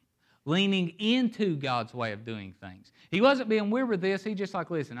wisdom, leaning into God's way of doing things. He wasn't being weird with this. He just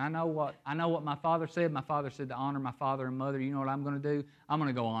like, listen, I know what my father said. My father said to honor my father and mother. You know what I'm going to do? I'm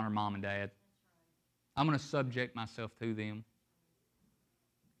going to go honor mom and dad. I'm going to subject myself to them.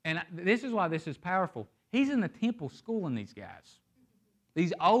 And this is why this is powerful. He's in the temple schooling these guys,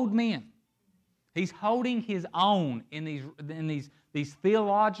 these old men. He's holding his own in these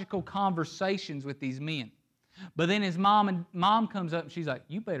theological conversations with these men. But then his mom comes up and she's like,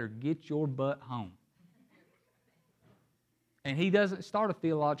 you better get your butt home. And he doesn't start a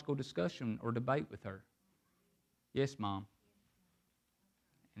theological discussion or debate with her. Yes, Mom.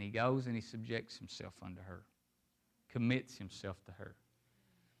 And he goes and he subjects himself unto her, commits himself to her.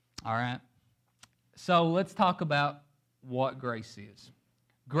 All right? So let's talk about what grace is.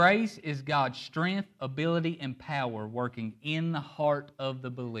 Grace is God's strength, ability, and power working in the heart of the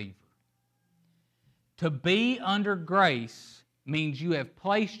believer. To be under grace means you have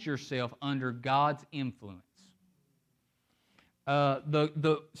placed yourself under God's influence.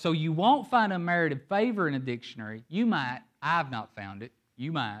 So you won't find unmerited favor in a dictionary. You might. I've not found it.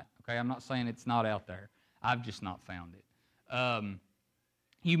 You might. Okay, I'm not saying it's not out there. I've just not found it.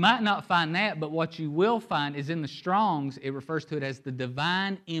 You might not find that, but what you will find is in the Strong's, it refers to it as the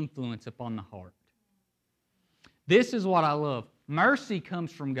divine influence upon the heart. This is what I love. Mercy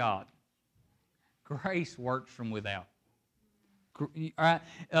comes from God. Grace works from without.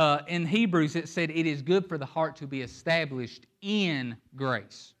 In Hebrews, it said it is good for the heart to be established in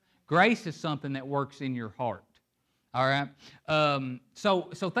grace. Grace is something that works in your heart. All right? So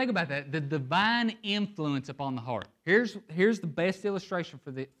think about that. The divine influence upon the heart. Here's the best illustration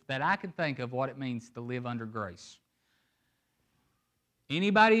that I can think of what it means to live under grace.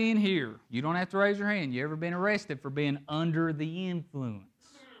 Anybody in here, you don't have to raise your hand. You ever been arrested for being under the influence?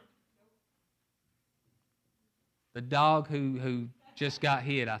 The dog who just got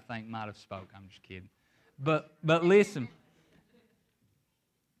hit, I think, might have spoke. I'm just kidding. But listen.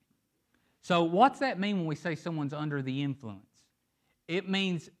 So what's that mean when we say someone's under the influence? It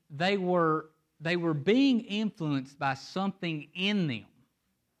means they were being influenced by something in them.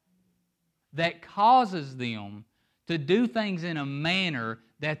 that causes them to do things in a manner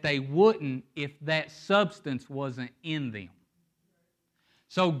that they wouldn't if that substance wasn't in them.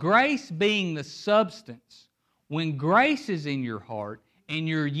 So grace being the substance, when grace is in your heart and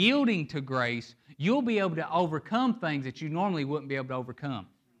you're yielding to grace, you'll be able to overcome things that you normally wouldn't be able to overcome.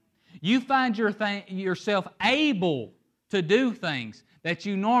 You find yourself able to do things that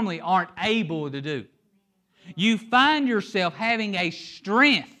you normally aren't able to do. You find yourself having a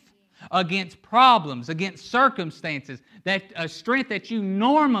strength against problems, against circumstances, a strength that you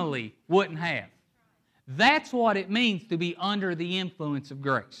normally wouldn't have. That's what it means to be under the influence of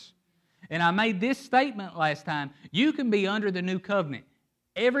grace. And I made this statement last time. You can be under the new covenant.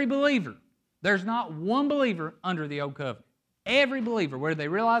 Every believer. There's not one believer under the old covenant. Every believer, whether they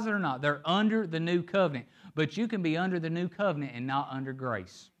realize it or not, they're under the new covenant. But you can be under the new covenant and not under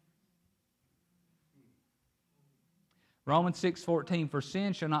grace. Romans 6:14, for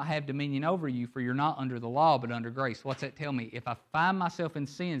sin shall not have dominion over you, for you're not under the law, but under grace. What's that tell me? If I find myself in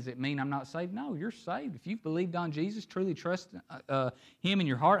sin, does it mean I'm not saved? No, you're saved. If you've believed on Jesus, truly trust Him in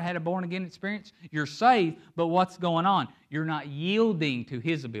your heart, had a born-again experience, you're saved. But what's going on? You're not yielding to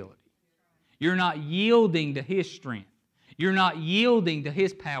His ability. You're not yielding to His strength. You're not yielding to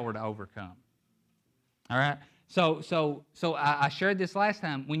His power to overcome. All right? So I shared this last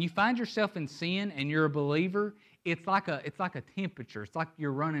time. When you find yourself in sin and you're a believer, it's like a temperature. It's like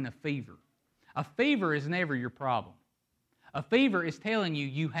you're running a fever. A fever is never your problem. A fever is telling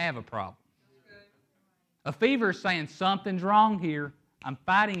you have a problem. A fever is saying something's wrong here. I'm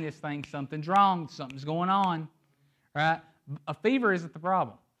fighting this thing. Something's wrong. Something's going on. Right? A fever isn't the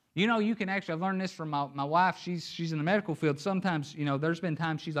problem. You know, you can actually, I've learned this from my wife. She's in the medical field. Sometimes, you know, there's been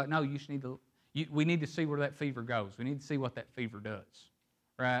times she's like, no, we need to see where that fever goes. We need to see what that fever does.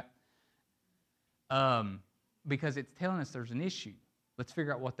 Right? Because it's telling us there's an issue. Let's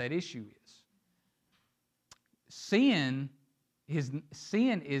figure out what that issue is. Sin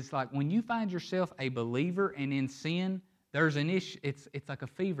is like when you find yourself a believer and in sin, there's an issue. It's like a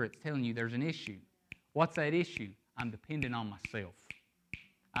fever. It's telling you there's an issue. What's that issue? I'm dependent on myself.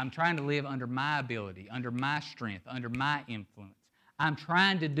 I'm trying to live under my ability, under my strength, under my influence. I'm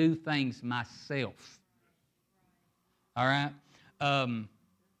trying to do things myself. All right?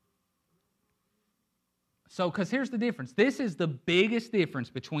 So, because here's the difference. This is the biggest difference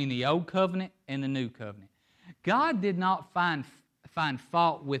between the old covenant and the new covenant. God did not find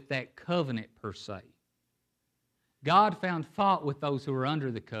fault with that covenant per se. God found fault with those who were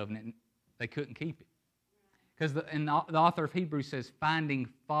under the covenant and they couldn't keep it. Because the author of Hebrews says, finding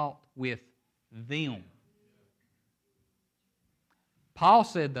fault with them. Paul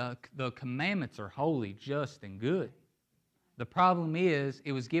said the commandments are holy, just, and good. The problem is,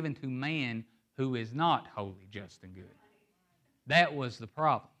 it was given to man who is not holy, just, and good. That was the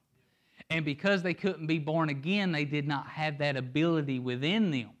problem. And because they couldn't be born again, they did not have that ability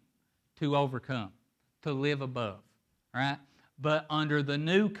within them to overcome, to live above. Right? But under the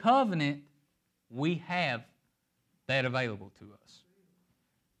new covenant, we have that available to us.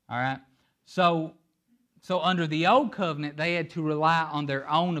 All right? So under the old covenant, they had to rely on their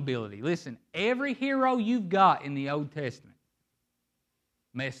own ability. Listen, every hero you've got in the Old Testament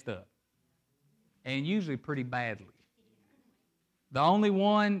messed up. And usually pretty badly. The only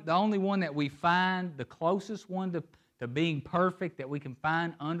one that we find, the closest one to being perfect that we can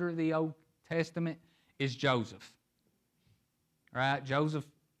find under the Old Testament is Joseph. Right? Joseph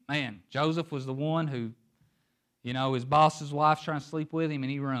was the one who, you know, his boss's wife's trying to sleep with him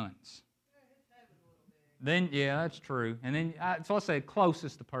and he runs. Then, yeah, that's true. And then, so I say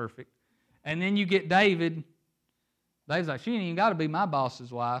closest to perfect. And then you get David. David's like, she ain't even got to be my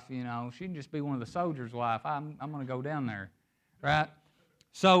boss's wife, you know. She can just be one of the soldiers' wife. I'm going to go down there, right?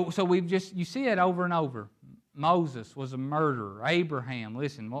 So you see it over and over. Moses was a murderer. Abraham,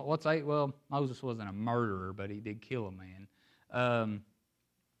 listen, well, Moses wasn't a murderer, but he did kill a man.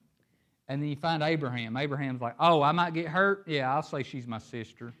 And then you find Abraham. Abraham's like, oh, I might get hurt? Yeah, I'll say she's my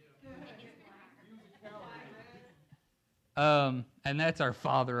sister. And that's our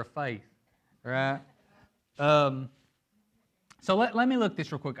father of faith, right? So let me look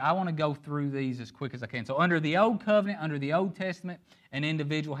this real quick. I want to go through these as quick as I can. So under the Old Covenant, under the Old Testament, an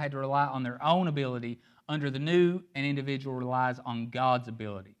individual had to rely on their own ability. Under the New, an individual relies on God's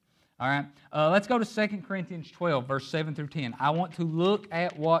ability. All right? Let's go to 2 Corinthians 12, verse 7 through 10. I want to look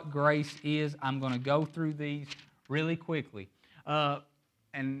at what grace is. I'm going to go through these really quickly.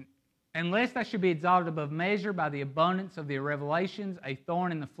 And unless I should be exalted above measure by the abundance of the revelations, a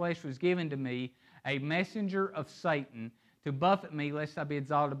thorn in the flesh was given to me, a messenger of Satan, to buffet me, lest I be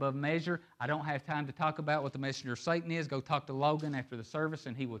exalted above measure. I don't have time to talk about what the messenger of Satan is. Go talk to Logan after the service,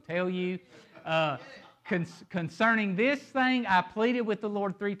 and he will tell you. Concerning this thing, I pleaded with the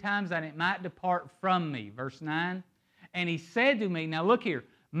Lord 3 times that it might depart from me. Verse 9. And He said to me, now look here,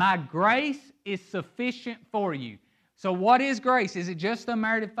 my grace is sufficient for you. So what is grace? Is it just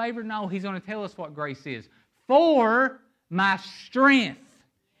unmerited favor? No, He's going to tell us what grace is. For my strength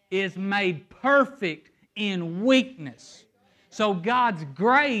is made perfect in weakness. So God's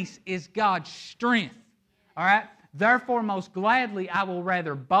grace is God's strength. All right? Therefore, most gladly, I will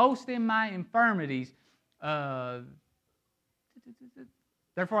rather boast in my infirmities.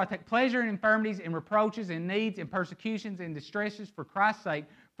 Therefore, I take pleasure in infirmities, in reproaches, in needs, in persecutions, in distresses for Christ's sake.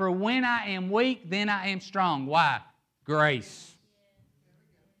 For when I am weak, then I am strong. Why? Grace.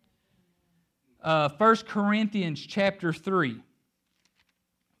 1 Corinthians chapter 3,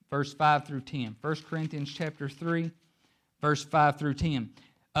 verse 5 through 10. 1 Corinthians chapter 3, verse 5 through 10.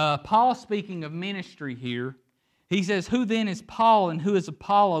 Paul, speaking of ministry here, he says, who then is Paul and who is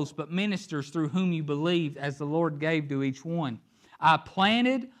Apollos, but ministers through whom you believed, as the Lord gave to each one? I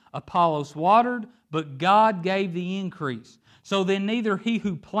planted, Apollos watered, but God gave the increase. So then neither he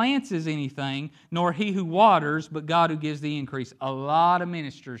who plants is anything, nor he who waters, but God who gives the increase. A lot of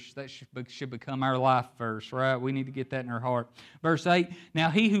ministers, that should become our life verse, right? We need to get that in our heart. Verse 8, now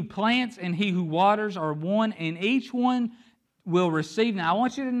he who plants and he who waters are one, and each one will receive. Now I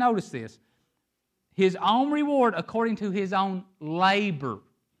want you to notice this. His own reward according to his own labor.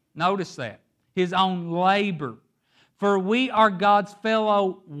 Notice that. His own labor. For we are God's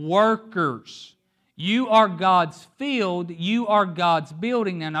fellow workers. You are God's field. You are God's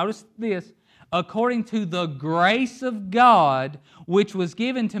building. Now notice this. According to the grace of God, which was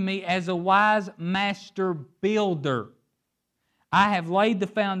given to me as a wise master builder. I have laid the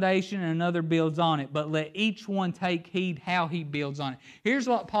foundation and another builds on it. But let each one take heed how he builds on it. Here's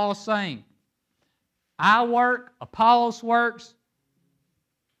what Paul's saying. I work, Apollos works,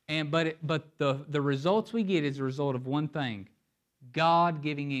 but the results we get is a result of one thing. God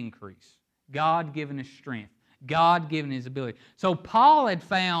giving increase. God giving His strength. God giving His ability. So Paul had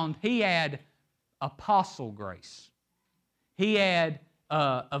found he had apostle grace. He had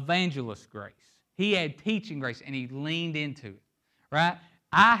evangelist grace. He had teaching grace, and he leaned into it. Right?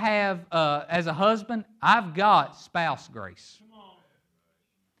 I have, as a husband, I've got spouse grace.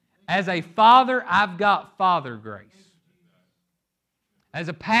 As a father, I've got father grace. As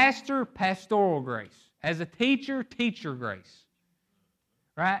a pastor, pastoral grace. As a teacher, teacher grace.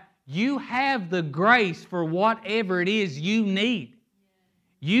 Right? You have the grace for whatever it is you need.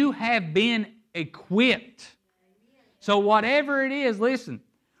 You have been equipped. So whatever it is, listen,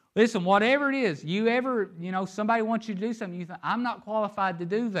 whatever it is, somebody wants you to do something, you think, I'm not qualified to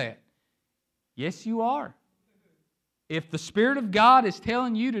do that. Yes, you are. If the Spirit of God is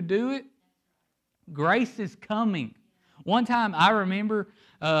telling you to do it, grace is coming. One time I remember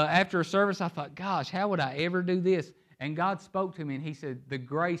after a service, I thought, gosh, how would I ever do this? And God spoke to me and He said, the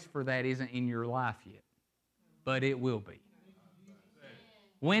grace for that isn't in your life yet, but it will be.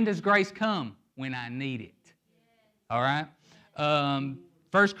 When does grace come? When I need it. All right? 1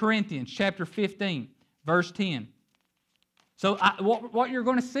 Corinthians chapter 15, verse 10. So what you're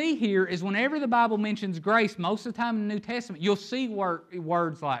going to see here is whenever the Bible mentions grace, most of the time in the New Testament, you'll see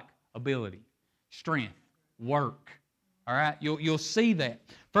words like ability, strength, work. All right? You'll see that.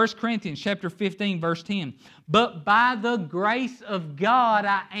 1 Corinthians chapter 15, verse 10. But by the grace of God,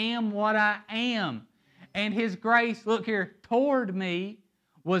 I am what I am. And His grace, look here, toward me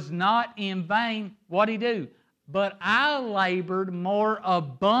was not in vain. What did He do? But I labored more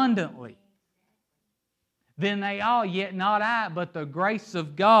abundantly than they all, yet not I, but the grace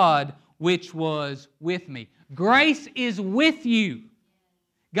of God which was with me. Grace is with you.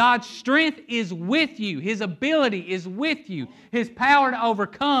 God's strength is with you. His ability is with you. His power to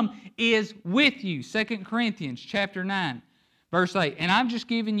overcome is with you. 2 Corinthians chapter 9, verse 8. And I'm just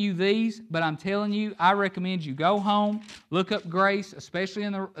giving you these, but I'm telling you, I recommend you go home, look up grace, especially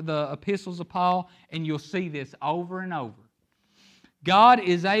in the epistles of Paul, and you'll see this over and over. God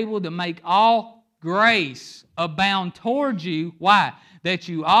is able to make all grace abound towards you. Why? That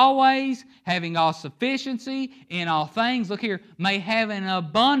you always, having all sufficiency in all things, look here, may have an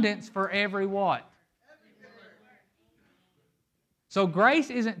abundance for every what? So grace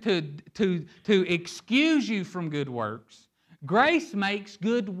isn't to excuse you from good works. Grace makes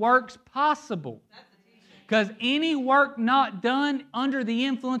good works possible. Because any work not done under the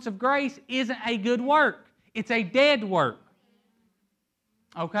influence of grace isn't a good work. It's a dead work.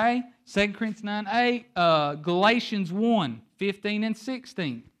 Okay? 2 Corinthians 9:8, Galatians 1:15 and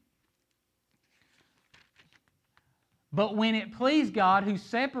 16. But when it pleased God, who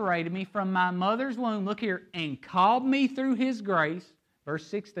separated me from my mother's womb, look here, and called me through His grace, verse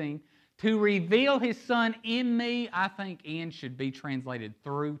 16, to reveal His Son in me, I think in should be translated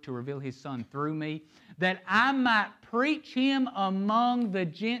through, to reveal His Son through me, that I might preach Him among the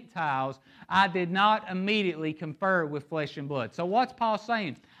Gentiles, I did not immediately confer with flesh and blood. So what's Paul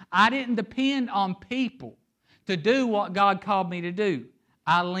saying? I didn't depend on people to do what God called me to do.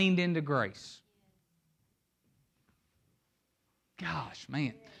 I leaned into grace. Gosh,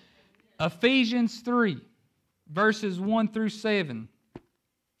 man. Ephesians 3, verses 1 through 7.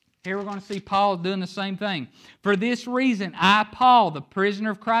 Here we're going to see Paul doing the same thing. For this reason, I, Paul, the prisoner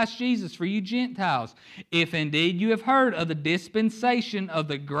of Christ Jesus, for you Gentiles, if indeed you have heard of the dispensation of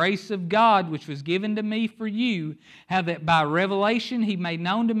the grace of God which was given to me for you, how that by revelation He made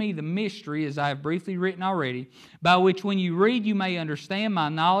known to me the mystery, as I have briefly written already, by which when you read you may understand my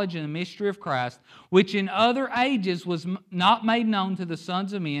knowledge in the mystery of Christ, which in other ages was not made known to the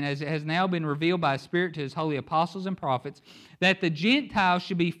sons of men, as it has now been revealed by His Spirit to His holy apostles and prophets, that the Gentiles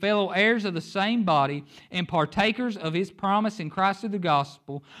should be fellow heirs of the same body and partakers of His promise in Christ through the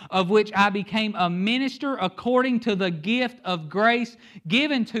gospel, of which I became a minister according to the gift of grace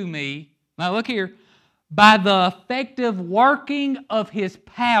given to me. Now look here. By the effective working of His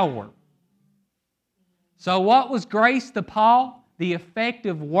power. So what was grace to Paul? The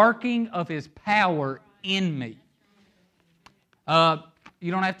effective working of His power in me.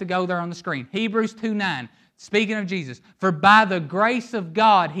 You don't have to go there on the screen. Hebrews 2:9. Speaking of Jesus, for by the grace of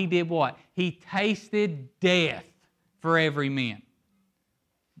God, He did what? He tasted death for every man.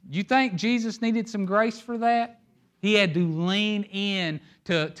 You think Jesus needed some grace for that? He had to lean in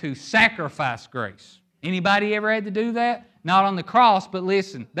to sacrifice grace. Anybody ever had to do that? Not on the cross, but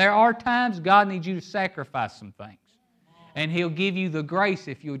listen, there are times God needs you to sacrifice some things. And He'll give you the grace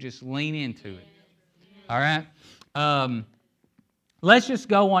if you'll just lean into it. All right? Let's just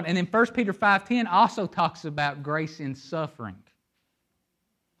go on. And then 1 Peter 5:10 also talks about grace in suffering.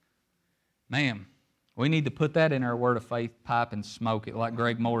 Man, we need to put that in our Word of Faith pipe and smoke it like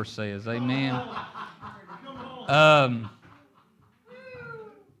Greg Moore says. Amen.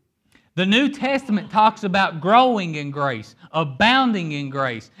 The New Testament talks about growing in grace, abounding in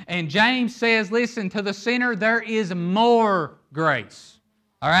grace. And James says, listen, to the sinner there is more grace.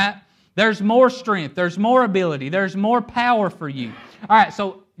 All right? There's more strength. There's more ability. There's more power for you. All right,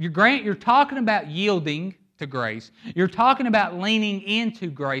 so you're talking about yielding to grace. You're talking about leaning into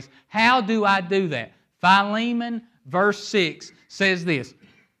grace. How do I do that? Philemon, verse 6, says this.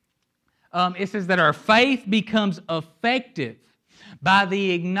 It says that our faith becomes effective by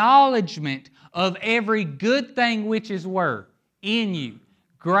the acknowledgement of every good thing which is where? In you.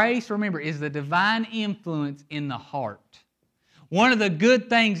 Grace, remember, is the divine influence in the heart. One of the good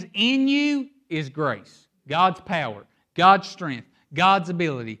things in you is grace. God's power, God's strength, God's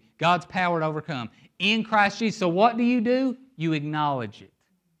ability, God's power to overcome in Christ Jesus. So what do? You acknowledge it.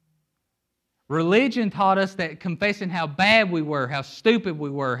 Religion taught us that confessing how bad we were, how stupid we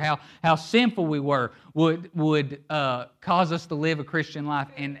were, how sinful we were would cause us to live a Christian life.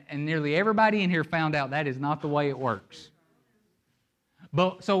 And nearly everybody in here found out that is not the way it works.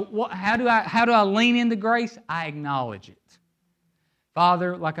 But so how do I lean into grace? I acknowledge it.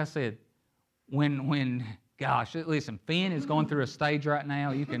 Father, like I said, gosh, listen, Finn is going through a stage right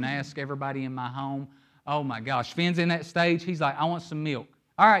now. You can ask everybody in my home. Oh my gosh, Finn's in that stage. He's like, I want some milk.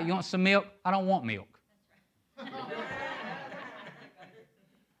 All right, you want some milk? I don't want milk.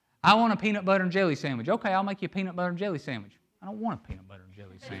 I want a peanut butter and jelly sandwich. Okay, I'll make you a peanut butter and jelly sandwich. I don't want a peanut butter and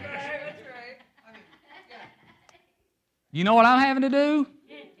jelly sandwich. That's right. You know what I'm having to do?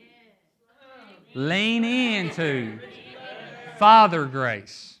 Lean into Father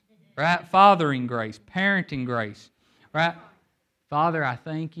grace, right? Fathering grace, parenting grace, right? Father, I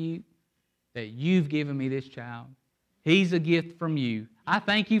thank you that you've given me this child. He's a gift from you. I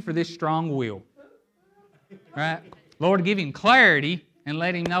thank you for this strong will, right? Lord, give him clarity and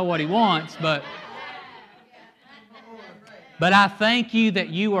let him know what he wants, but I thank you that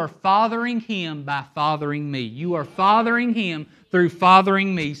you are fathering him by fathering me. You are fathering him through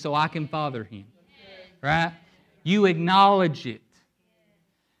fathering me so I can father him, right? You acknowledge it.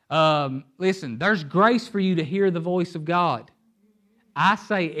 Listen, there's grace for you to hear the voice of God. I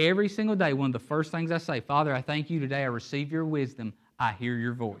say every single day, one of the first things I say, Father, I thank you today. I receive your wisdom. I hear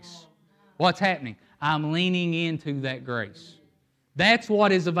your voice. What's happening? I'm leaning into that grace. That's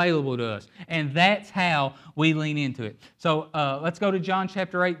what is available to us. And that's how we lean into it. So let's go to John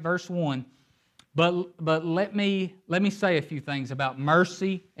chapter 8, verse 1. But let me say a few things about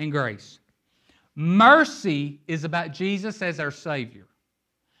mercy and grace. Mercy is about Jesus as our Savior.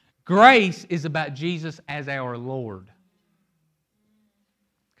 Grace is about Jesus as our Lord.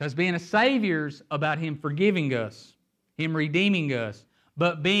 Because being a Savior's about Him forgiving us, Him redeeming us.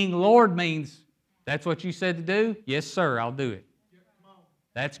 But being Lord means, that's what you said to do? Yes, sir, I'll do it.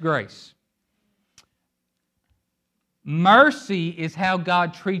 That's grace. Mercy is how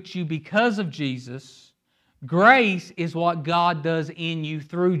God treats you because of Jesus. Grace is what God does in you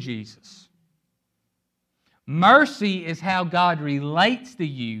through Jesus. Mercy is how God relates to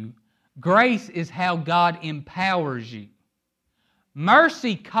you. Grace is how God empowers you.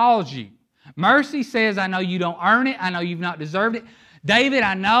 Mercy calls you. Mercy says, I know you don't earn it. I know you've not deserved it. David,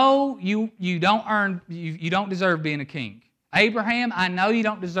 I know you don't deserve being a king. Abraham, I know you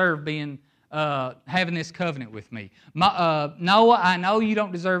don't deserve being having this covenant with me. Noah, I know you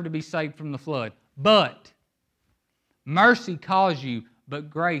don't deserve to be saved from the flood. But mercy calls you, but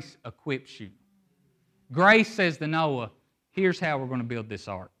grace equips you. Grace says to Noah, here's how we're going to build this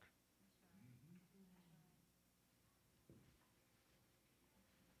ark.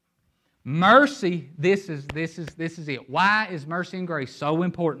 Mercy, this is it. Why is mercy and grace so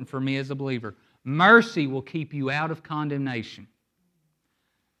important for me as a believer? Mercy will keep you out of condemnation.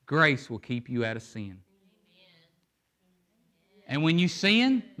 Grace will keep you out of sin. And when you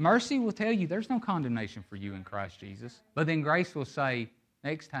sin, mercy will tell you there's no condemnation for you in Christ Jesus. But then grace will say,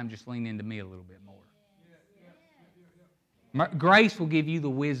 next time just lean into me a little bit more. Grace will give you the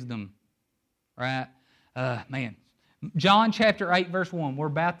wisdom. Right? John chapter 8 verse 1. We're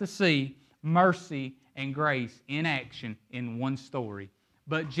about to see mercy and grace in action in one story.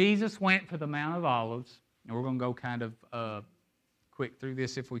 But Jesus went to the Mount of Olives. And we're going to go kind of quick through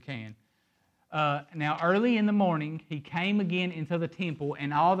this if we can. Now early in the morning he came again into the temple,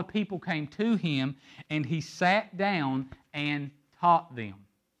 and all the people came to him, and he sat down and taught them.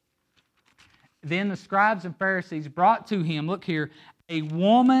 Then the scribes and Pharisees brought to him, look here, a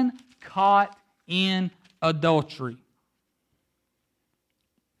woman caught in adultery.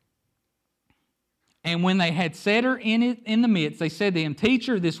 And when they had set her in the midst, they said to him,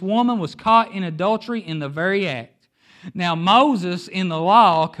 Teacher, this woman was caught in adultery in the very act. Now Moses in the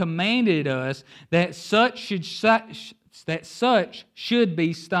law commanded us that such should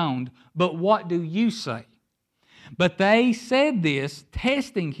be stoned. But what do you say? But they said this,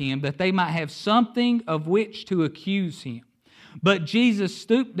 testing him, that they might have something of which to accuse him. But Jesus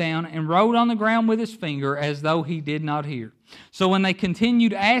stooped down and wrote on the ground with his finger as though he did not hear. So when they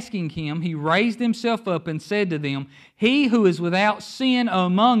continued asking him, he raised himself up and said to them, He who is without sin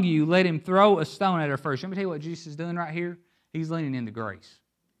among you, let him throw a stone at her first. Let me tell you what Jesus is doing right here. He's leaning into grace.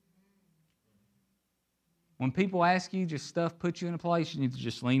 When people ask you, just stuff put you in a place, you need to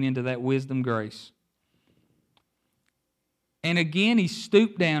just lean into that wisdom, grace. And again, he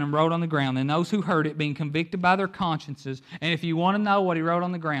stooped down and wrote on the ground. And those who heard it, being convicted by their consciences. And if you want to know what he wrote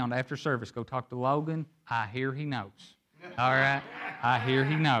on the ground after service, go talk to Logan. I hear he knows. All right? I hear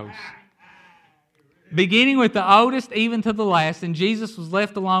he knows. Beginning with the oldest even to the last, and Jesus was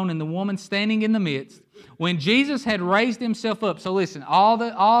left alone, and the woman standing in the midst. When Jesus had raised himself up, so listen, all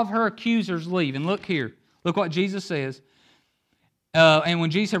of her accusers leave. And look here. Look what Jesus says. And when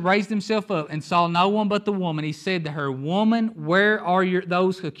Jesus had raised himself up and saw no one but the woman, he said to her, Woman, where are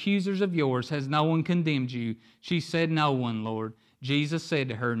those accusers of yours? Has no one condemned you? She said, No one, Lord. Jesus said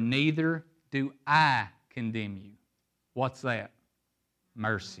to her, Neither do I condemn you. What's that?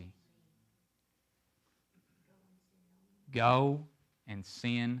 Mercy. Go and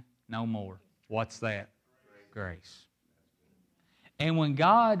sin no more. What's that? Grace. And when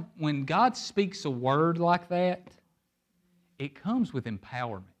God speaks a word like that, it comes with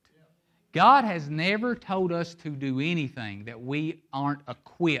empowerment. God has never told us to do anything that we aren't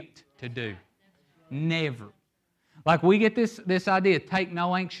equipped to do. Never. Like we get this idea, take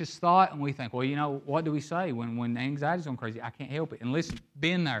no anxious thought, and we think, well, you know, what do we say when anxiety's going crazy? I can't help it. And listen,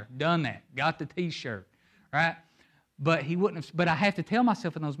 been there, done that, got the T-shirt, right? But he wouldn't have. But I have to tell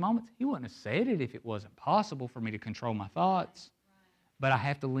myself in those moments, he wouldn't have said it if it wasn't possible for me to control my thoughts. But I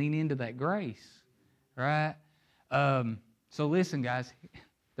have to lean into that grace, right? So listen, guys,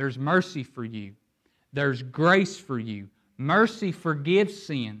 there's mercy for you. There's grace for you. Mercy forgives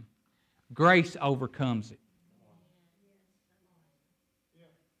sin. Grace overcomes it.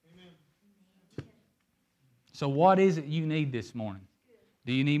 So what is it you need this morning?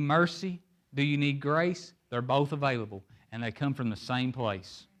 Do you need mercy? Do you need grace? They're both available, and they come from the same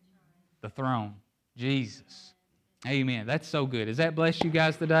place, the throne, Jesus. Amen. That's so good. Does that bless you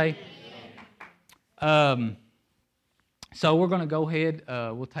guys today? So we're going to go ahead.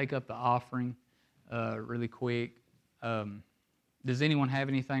 We'll take up the offering really quick. Does anyone have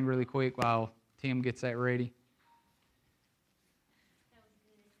anything really quick while Tim gets that ready?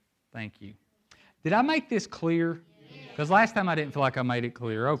 Thank you. Did I make this clear? Because last time I didn't feel like I made it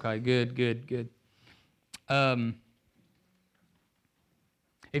clear. Okay, good.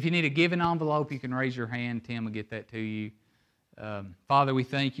 If you need a giving envelope, you can raise your hand. Tim will get that to you. Father, we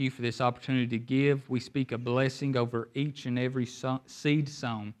thank you for this opportunity to give. We speak a blessing over each and every seed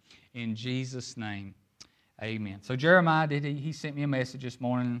sown. In Jesus' name, amen. So Jeremiah, he sent me a message this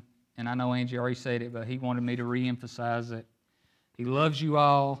morning, and I know Angie already said it, but he wanted me to reemphasize it. He loves you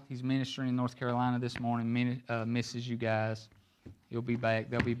all. He's ministering in North Carolina this morning, misses you guys. He'll be back.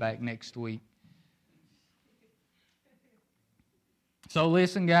 They'll be back next week. So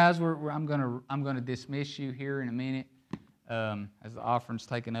listen, guys, I'm gonna dismiss you here in a minute. As the offering's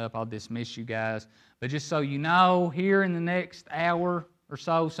taken up, I'll dismiss you guys. But just so you know, here in the next hour or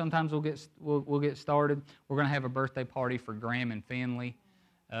so, sometimes we'll get started. We're gonna have a birthday party for Graham and Finley.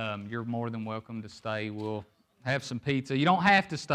 You're more than welcome to stay. We'll have some pizza. You don't have to stay.